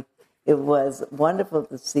funny. It was wonderful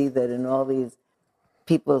to see that in all these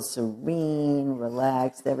people serene,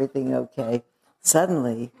 relaxed, everything okay.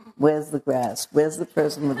 Suddenly, where's the grass? Where's the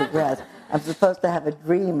person with the grass? I'm supposed to have a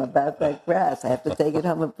dream about that grass. I have to take it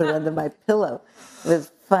home and put it under my pillow. It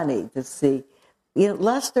was funny to see.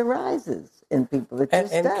 Lust arises in people. It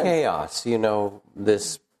just and does. chaos.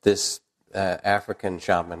 This African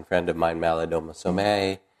shaman friend of mine, Malidoma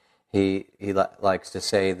Somé, he likes to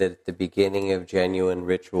say that at the beginning of genuine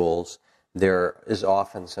rituals, there is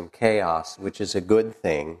often some chaos, which is a good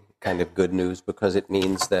thing, kind of good news, because it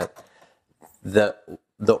means that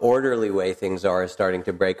the orderly way things are is starting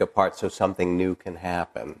to break apart, so something new can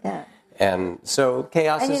happen. Yeah. And so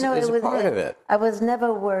chaos is a part of it. I was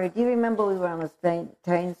never worried. Do you remember we were on a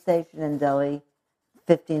train station in Delhi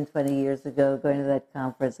 15, 20 years ago, going to that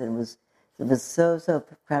conference, and it was so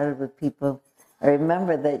crowded with people. I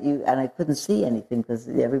remember that and I couldn't see anything because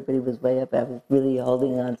everybody was way up. I was really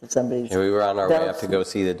holding on to somebody's Yeah, we were on our way up belt. to go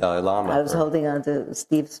see the Dalai Lama. I was holding on to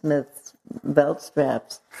Steve Smith's belt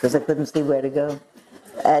straps because I couldn't see where to go.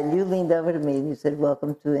 And you leaned over to me and you said,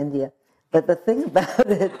 "Welcome to India." But the thing about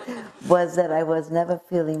it was that I was never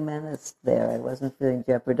feeling menaced there. I wasn't feeling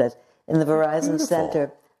jeopardized. In the Verizon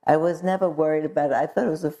Center, I was never worried about it. I thought it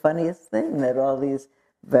was the funniest thing that all these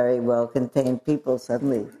very well-contained people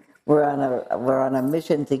suddenly were on a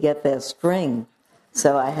mission to get their string.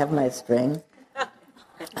 So I have my string.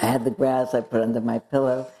 I had the grass I put under my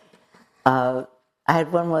pillow. I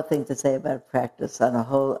had one more thing to say about practice on a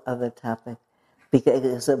whole other topic,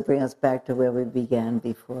 because it'll bring us back to where we began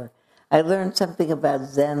before. I learned something about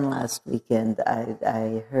Zen last weekend.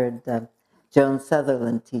 I heard Joan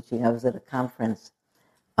Sutherland teaching. I was at a conference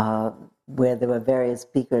where there were various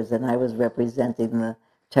speakers, and I was representing the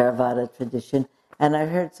Theravada tradition. And I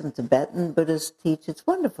heard some Tibetan Buddhists teach. It's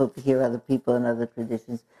wonderful to hear other people in other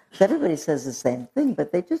traditions. Everybody says the same thing,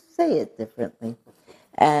 but they just say it differently.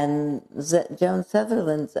 And Joan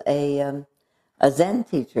Sutherland's a Zen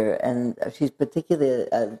teacher, and she's particularly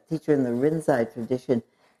a teacher in the Rinzai tradition,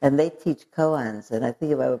 and they teach koans. And I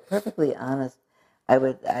think if I were perfectly honest,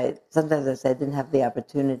 sometimes I say I didn't have the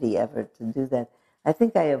opportunity ever to do that. I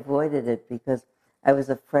think I avoided it because I was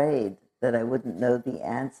afraid that I wouldn't know the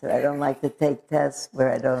answer. I don't like to take tests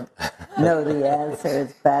where I don't know the answer.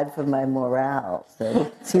 It's bad for my morale.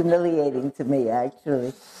 So it's humiliating to me,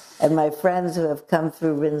 actually. And my friends who have come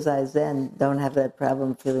through Rinzai Zen don't have that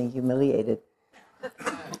problem feeling humiliated.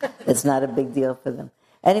 It's not a big deal for them.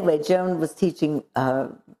 Anyway, Joan was teaching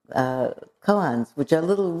koans, which are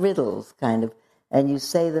little riddles, kind of, and you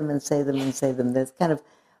say them and say them and say them. There's kind of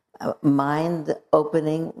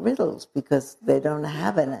mind-opening riddles because they don't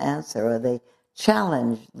have an answer, or they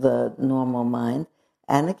challenge the normal mind.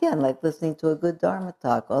 And again, like listening to a good Dharma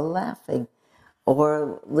talk, or laughing,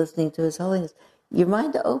 or listening to His Holiness, your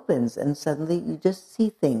mind opens and suddenly you just see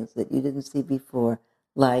things that you didn't see before,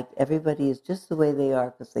 like everybody is just the way they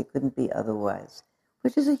are because they couldn't be otherwise,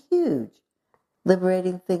 which is a huge,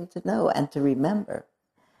 liberating thing to know and to remember.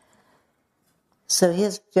 So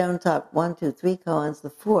here's Joan taught 1, 2, 3 koans. The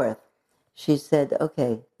fourth, she said,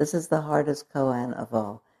 "Okay, this is the hardest koan of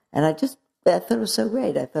all." And I thought it was so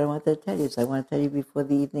great. I thought I wanted to tell you, so I want to tell you before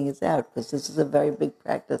the evening is out, because this is a very big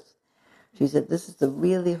practice. She said, "This is the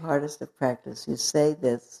really hardest of practice. You say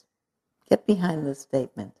this, get behind this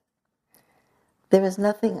statement. There is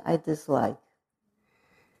nothing I dislike."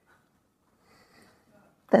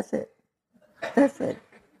 That's it. That's it.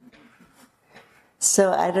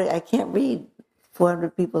 So I can't read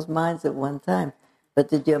 400 people's minds at one time. But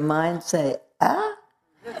did your mind say, "Ah?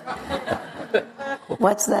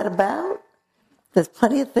 What's that about? There's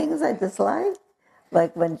plenty of things I dislike."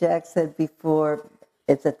 Like when Jack said before,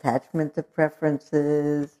 it's attachment to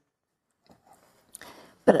preferences.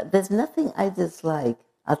 But there's nothing I dislike.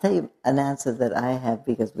 I'll tell you an answer that I have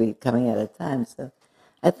because we're coming out of time. So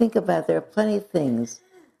I think about there are plenty of things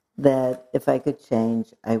that if I could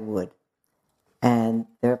change, I would. And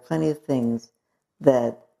there are plenty of things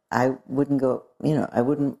that I wouldn't I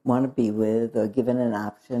wouldn't want to be with, or given an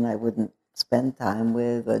option, I wouldn't spend time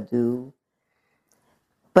with or do.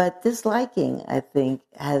 But disliking, I think,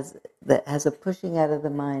 has a pushing out of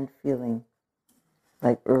the mind feeling,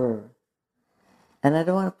 like, And I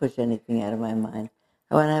don't want to push anything out of my mind.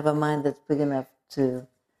 I want to have a mind that's big enough to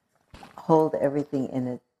hold everything in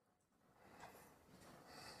it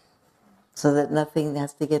so that nothing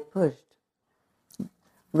has to get pushed.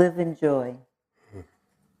 Live in joy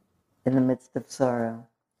in the midst of sorrow.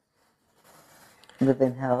 Live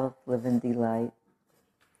in health, live in delight.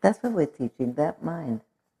 That's what we're teaching, that mind.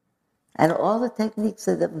 And all the techniques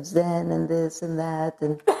of Zen and this and that,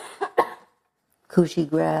 and Kushi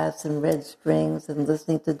graphs and red strings and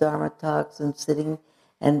listening to Dharma talks and sitting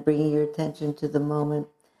and bringing your attention to the moment,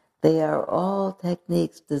 they are all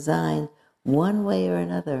techniques designed one way or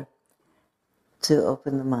another to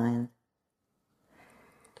open the mind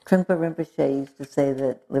Trungpa Rinpoche used to say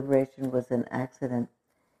that liberation was an accident,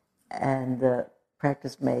 and the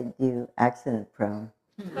practice made you accident prone.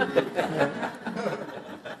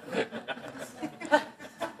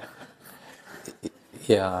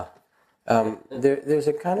 Yeah. There's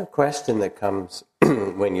a kind of question that comes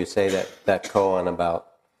when you say that koan about...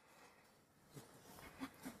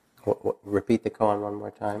 repeat the koan one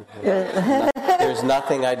more time. There's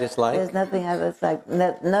nothing I dislike? There's nothing I dislike.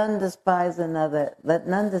 Let none despise another. Let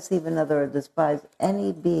none deceive another or despise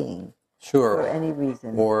any being. Sure. For any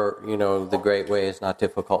reason. Or, the great way is not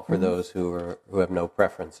difficult for those who have no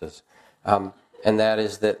preferences. And that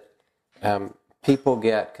is that people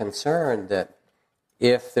get concerned that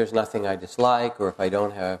if there's nothing I dislike, or if I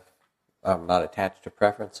don't have, I'm not attached to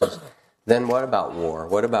preferences, then what about war?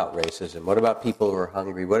 What about racism? What about people who are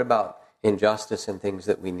hungry? What about injustice and things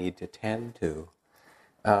that we need to tend to?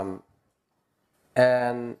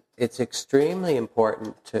 And it's extremely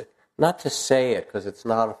important to, not to say it because it's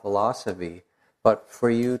not a philosophy, but for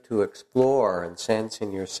you to explore and sense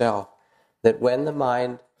in yourself that when the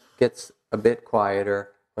mind gets a bit quieter,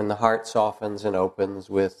 when the heart softens and opens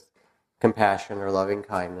with compassion or loving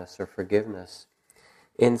kindness or forgiveness,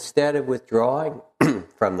 instead of withdrawing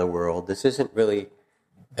from the world, this isn't really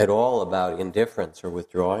at all about indifference or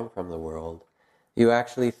withdrawing from the world. You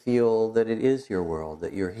actually feel that it is your world,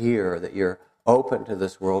 that you're here, that you're open to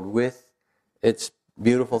this world with its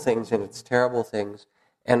beautiful things and its terrible things.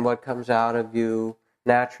 And what comes out of you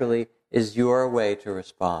naturally is your way to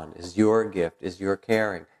respond, is your gift, is your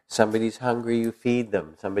caring. Somebody's hungry, you feed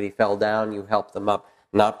them. Somebody fell down, you help them up.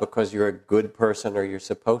 Not because you're a good person or you're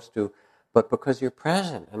supposed to, but because you're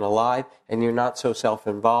present and alive and you're not so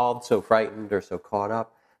self-involved, so frightened or so caught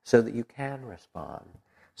up, so that you can respond.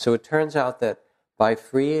 So it turns out that by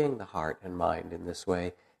freeing the heart and mind in this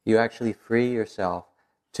way, you actually free yourself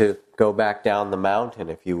to go back down the mountain,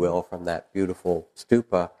 if you will, from that beautiful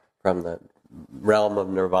stupa, from the realm of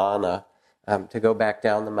nirvana, to go back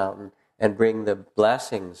down the mountain and bring the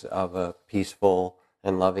blessings of a peaceful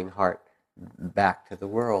and loving heart back to the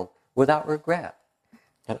world without regret.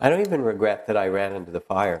 And I don't even regret that I ran into the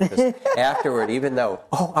fire, because afterward, even though,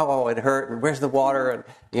 it hurt, and where's the water, and,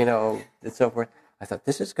 and so forth, I thought,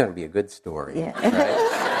 this is going to be a good story, Yeah. right?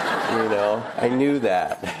 I knew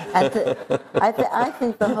that. I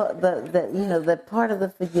think that part of the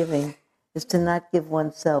forgiving is to not give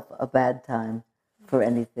oneself a bad time for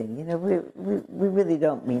anything. We really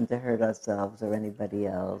don't mean to hurt ourselves or anybody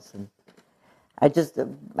else. And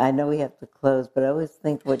I know we have to close, but I always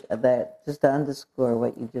think that just to underscore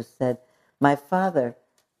what you just said, my father,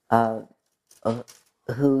 who,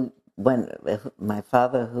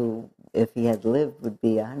 if he had lived, would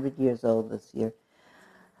be 100 years old this year,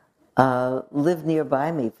 lived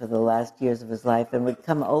nearby me for the last years of his life and would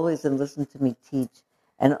come always and listen to me teach,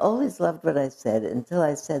 and always loved what I said until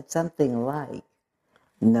I said something like,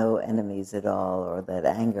 no enemies at all, or that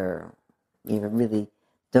anger, you really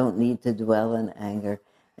don't need to dwell in anger.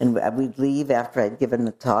 And we'd leave after I'd given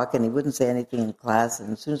the talk, and he wouldn't say anything in class,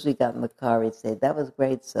 and as soon as we got in the car, he'd say, that was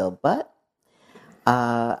great, Syl, but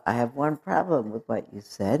I have one problem with what you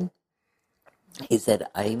said. He said,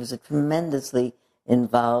 he was a tremendously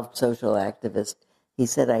involved social activist. He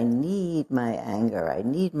said, I need my anger. I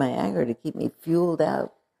need my anger to keep me fueled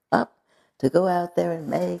up, to go out there and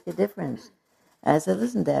make a difference. And I said,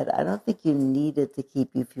 listen, Dad, I don't think you need it to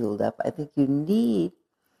keep you fueled up. I think you need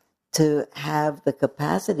to have the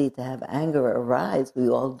capacity to have anger arise, we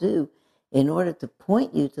all do, in order to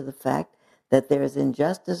point you to the fact that there is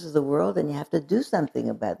injustice in the world and you have to do something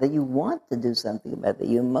about it, that you want to do something about it, that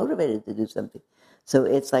you're motivated to do something. So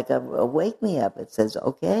it's like a wake me up. It says,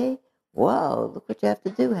 okay, whoa, look what you have to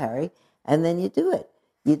do, Harry. And then you do it.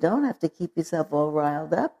 You don't have to keep yourself all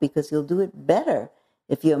riled up, because you'll do it better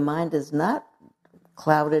if your mind is not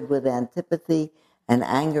clouded with antipathy and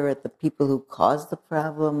anger at the people who cause the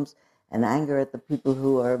problems and anger at the people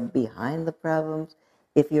who are behind the problems.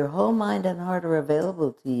 If your whole mind and heart are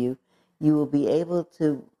available to you, you will be able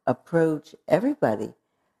to approach everybody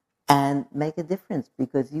and make a difference,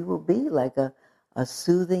 because you will be like a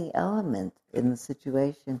soothing element in the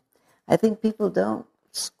situation. I think people don't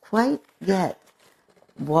quite get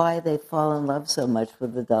why they fall in love so much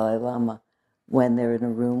with the Dalai Lama when they're in a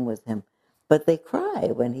room with him. But they cry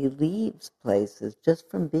when he leaves places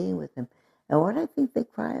just from being with him. And what I think they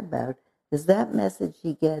cry about is that message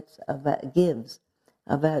he gives about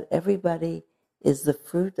everybody is the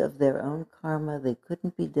fruit of their own karma. They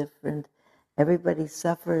couldn't be different. Everybody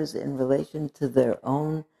suffers in relation to their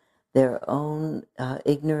own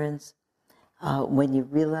ignorance. When you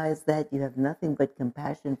realize that, you have nothing but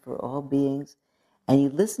compassion for all beings, and you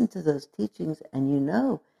listen to those teachings, and you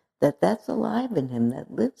know that that's alive in him,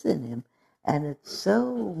 that lives in him. And it's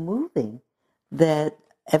so moving that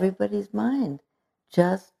everybody's mind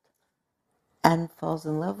just and falls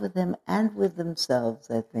in love with him and with themselves,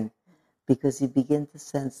 I think, because you begin to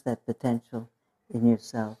sense that potential in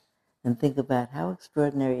yourself and think about how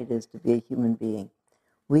extraordinary it is to be a human being.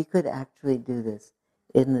 We could actually do this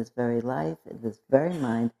in this very life, in this very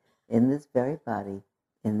mind, in this very body,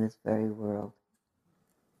 in this very world.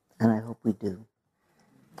 And I hope we do.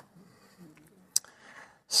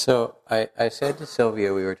 So I said to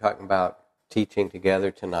Sylvia, we were talking about teaching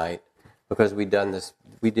together tonight, because we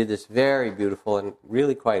did this very beautiful and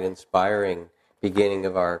really quite inspiring beginning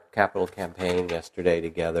of our capital campaign yesterday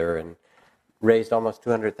together, and raised almost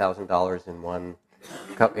 $200,000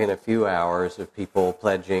 in a few hours of people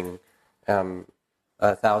pledging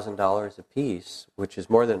 $1,000 apiece, which is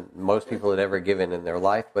more than most people had ever given in their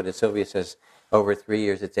life. But as Sylvia says, over 3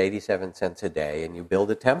 years, it's 87 cents a day, and you build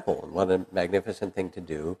a temple, and what a magnificent thing to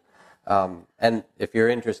do. And if you're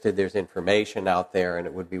interested, there's information out there, and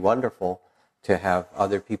it would be wonderful to have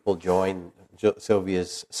other people join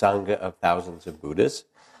Sylvia's Sangha of Thousands of Buddhas.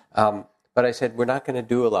 But I said, we're not going to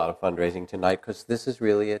do a lot of fundraising tonight, because this is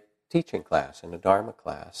really a teaching class and a Dharma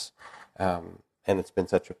class. And it's been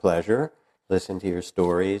such a pleasure to listen to your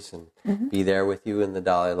stories and be there with you and the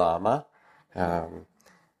Dalai Lama.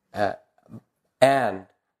 And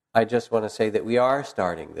I just want to say that we are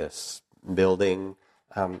starting this building,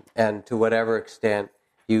 and to whatever extent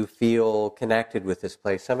you feel connected with this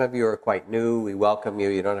place. Some of you are quite new. We welcome you.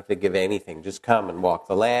 You don't have to give anything. Just come and walk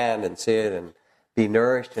the land and sit and be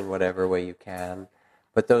nourished in whatever way you can.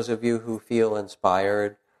 But those of you who feel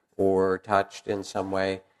inspired or touched in some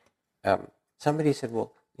way, somebody said,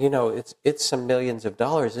 well, you know, it's some millions of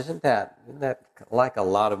dollars. Isn't that like a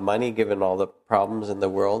lot of money given all the problems in the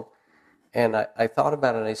world? And I thought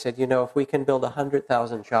about it, and I said, you know, if we can build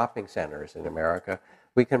 100,000 shopping centers in America,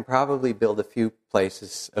 we can probably build a few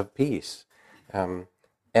places of peace.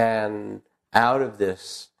 And out of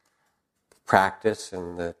this practice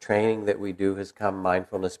and the training that we do has come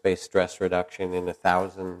mindfulness-based stress reduction in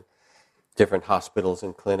 1,000 different hospitals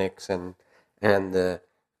and clinics, and the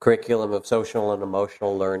curriculum of social and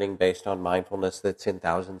emotional learning based on mindfulness that's in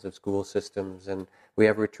thousands of school systems. And we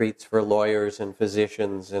have retreats for lawyers and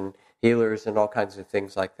physicians and healers and all kinds of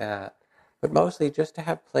things like that. But mostly just to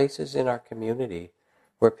have places in our community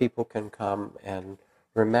where people can come and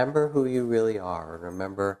remember who you really are, and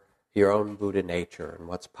remember your own Buddha nature and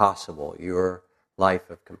what's possible, your life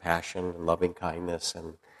of compassion and loving kindness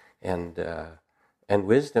and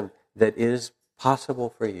wisdom that is possible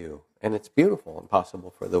for you. And it's beautiful and possible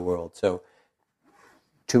for the world. So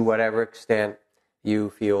to whatever extent you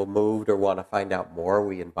feel moved or want to find out more,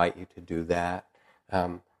 we invite you to do that.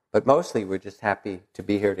 But mostly we're just happy to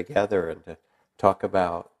be here together and to talk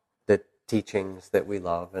about the teachings that we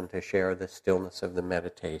love and to share the stillness of the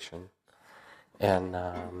meditation. And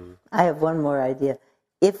I have one more idea.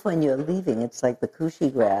 If when you're leaving, it's like the cushy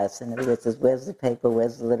grass, and everybody says, where's the paper,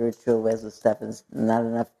 where's the literature, where's the stuff, and it's not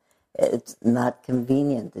enough, it's not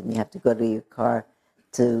convenient, and you have to go to your car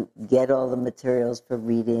to get all the materials for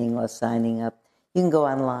reading or signing up, you can go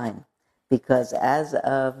online. Because as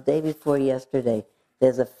of day before yesterday,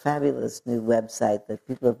 there's a fabulous new website that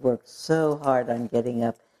people have worked so hard on getting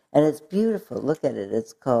up, and it's beautiful. Look at it.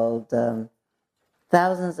 It's called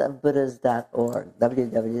thousandsofbuddhas.org,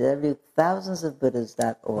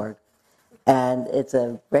 www.thousandsofbuddhas.org. And it's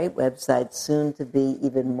a great website, soon to be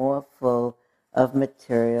even more full of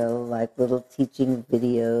material, like little teaching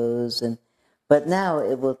videos. But now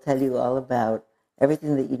it will tell you all about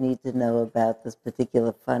everything that you need to know about this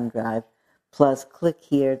particular fund drive, plus click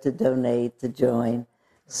here to donate, to join.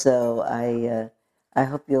 So I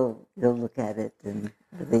hope you'll look at it and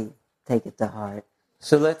really take it to heart.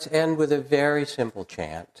 so let's end with a very simple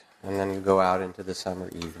chant, and then go out into the summer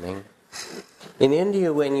evening. In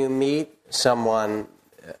India, when you meet someone,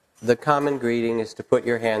 the common greeting is to put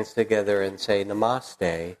your hands together and say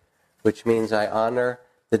Namaste, which means I honor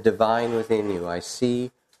the divine within you. I see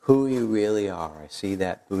who you really are. I see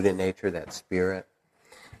that Buddha nature, that spirit.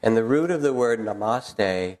 And the root of the word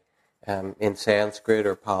Namaste in Sanskrit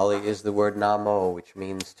or Pali is the word Namo, which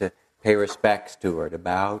means to pay respects to or to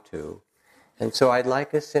bow to. And so I'd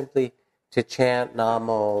like us simply to chant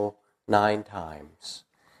Namo 9 times.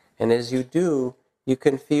 And as you do, you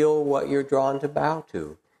can feel what you're drawn to bow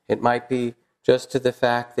to. It might be just to the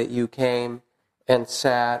fact that you came and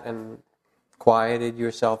sat and quieted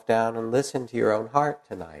yourself down and listened to your own heart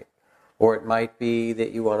tonight. Or it might be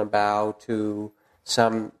that you want to bow to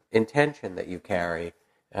some intention that you carry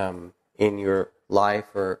in your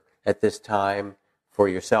life or at this time for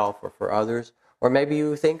yourself or for others. Or maybe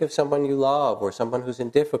you think of someone you love, or someone who's in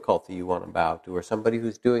difficulty you want about to, or somebody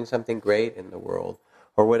who's doing something great in the world,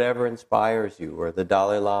 or whatever inspires you, or the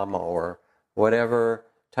Dalai Lama, or whatever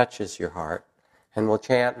touches your heart. And we'll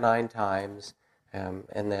chant 9 times, and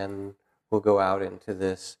then we'll go out into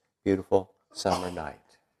this beautiful summer night.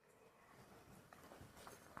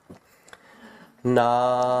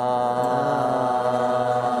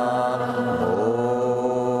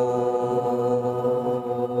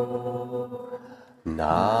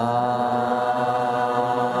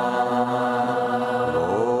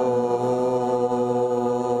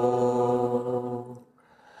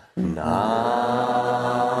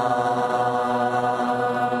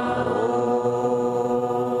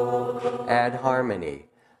 Add harmony.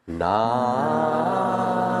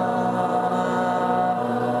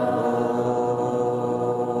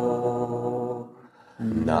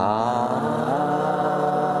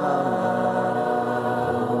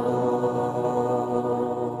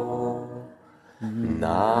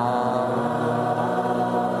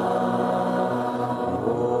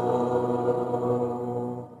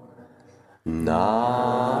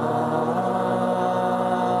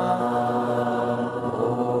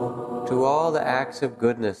 To all the acts of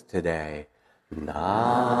goodness today.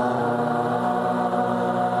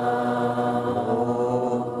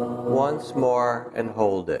 Once more and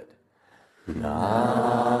hold it.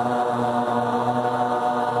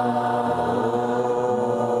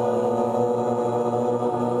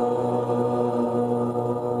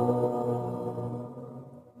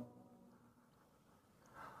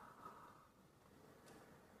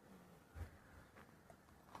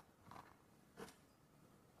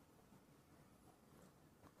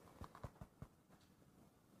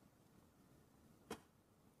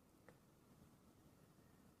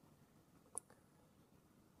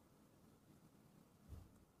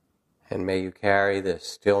 And may you carry this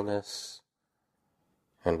stillness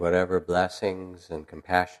and whatever blessings and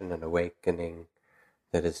compassion and awakening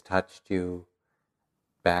that has touched you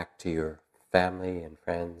back to your family and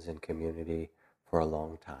friends and community for a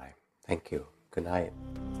long time. Thank you. Good night.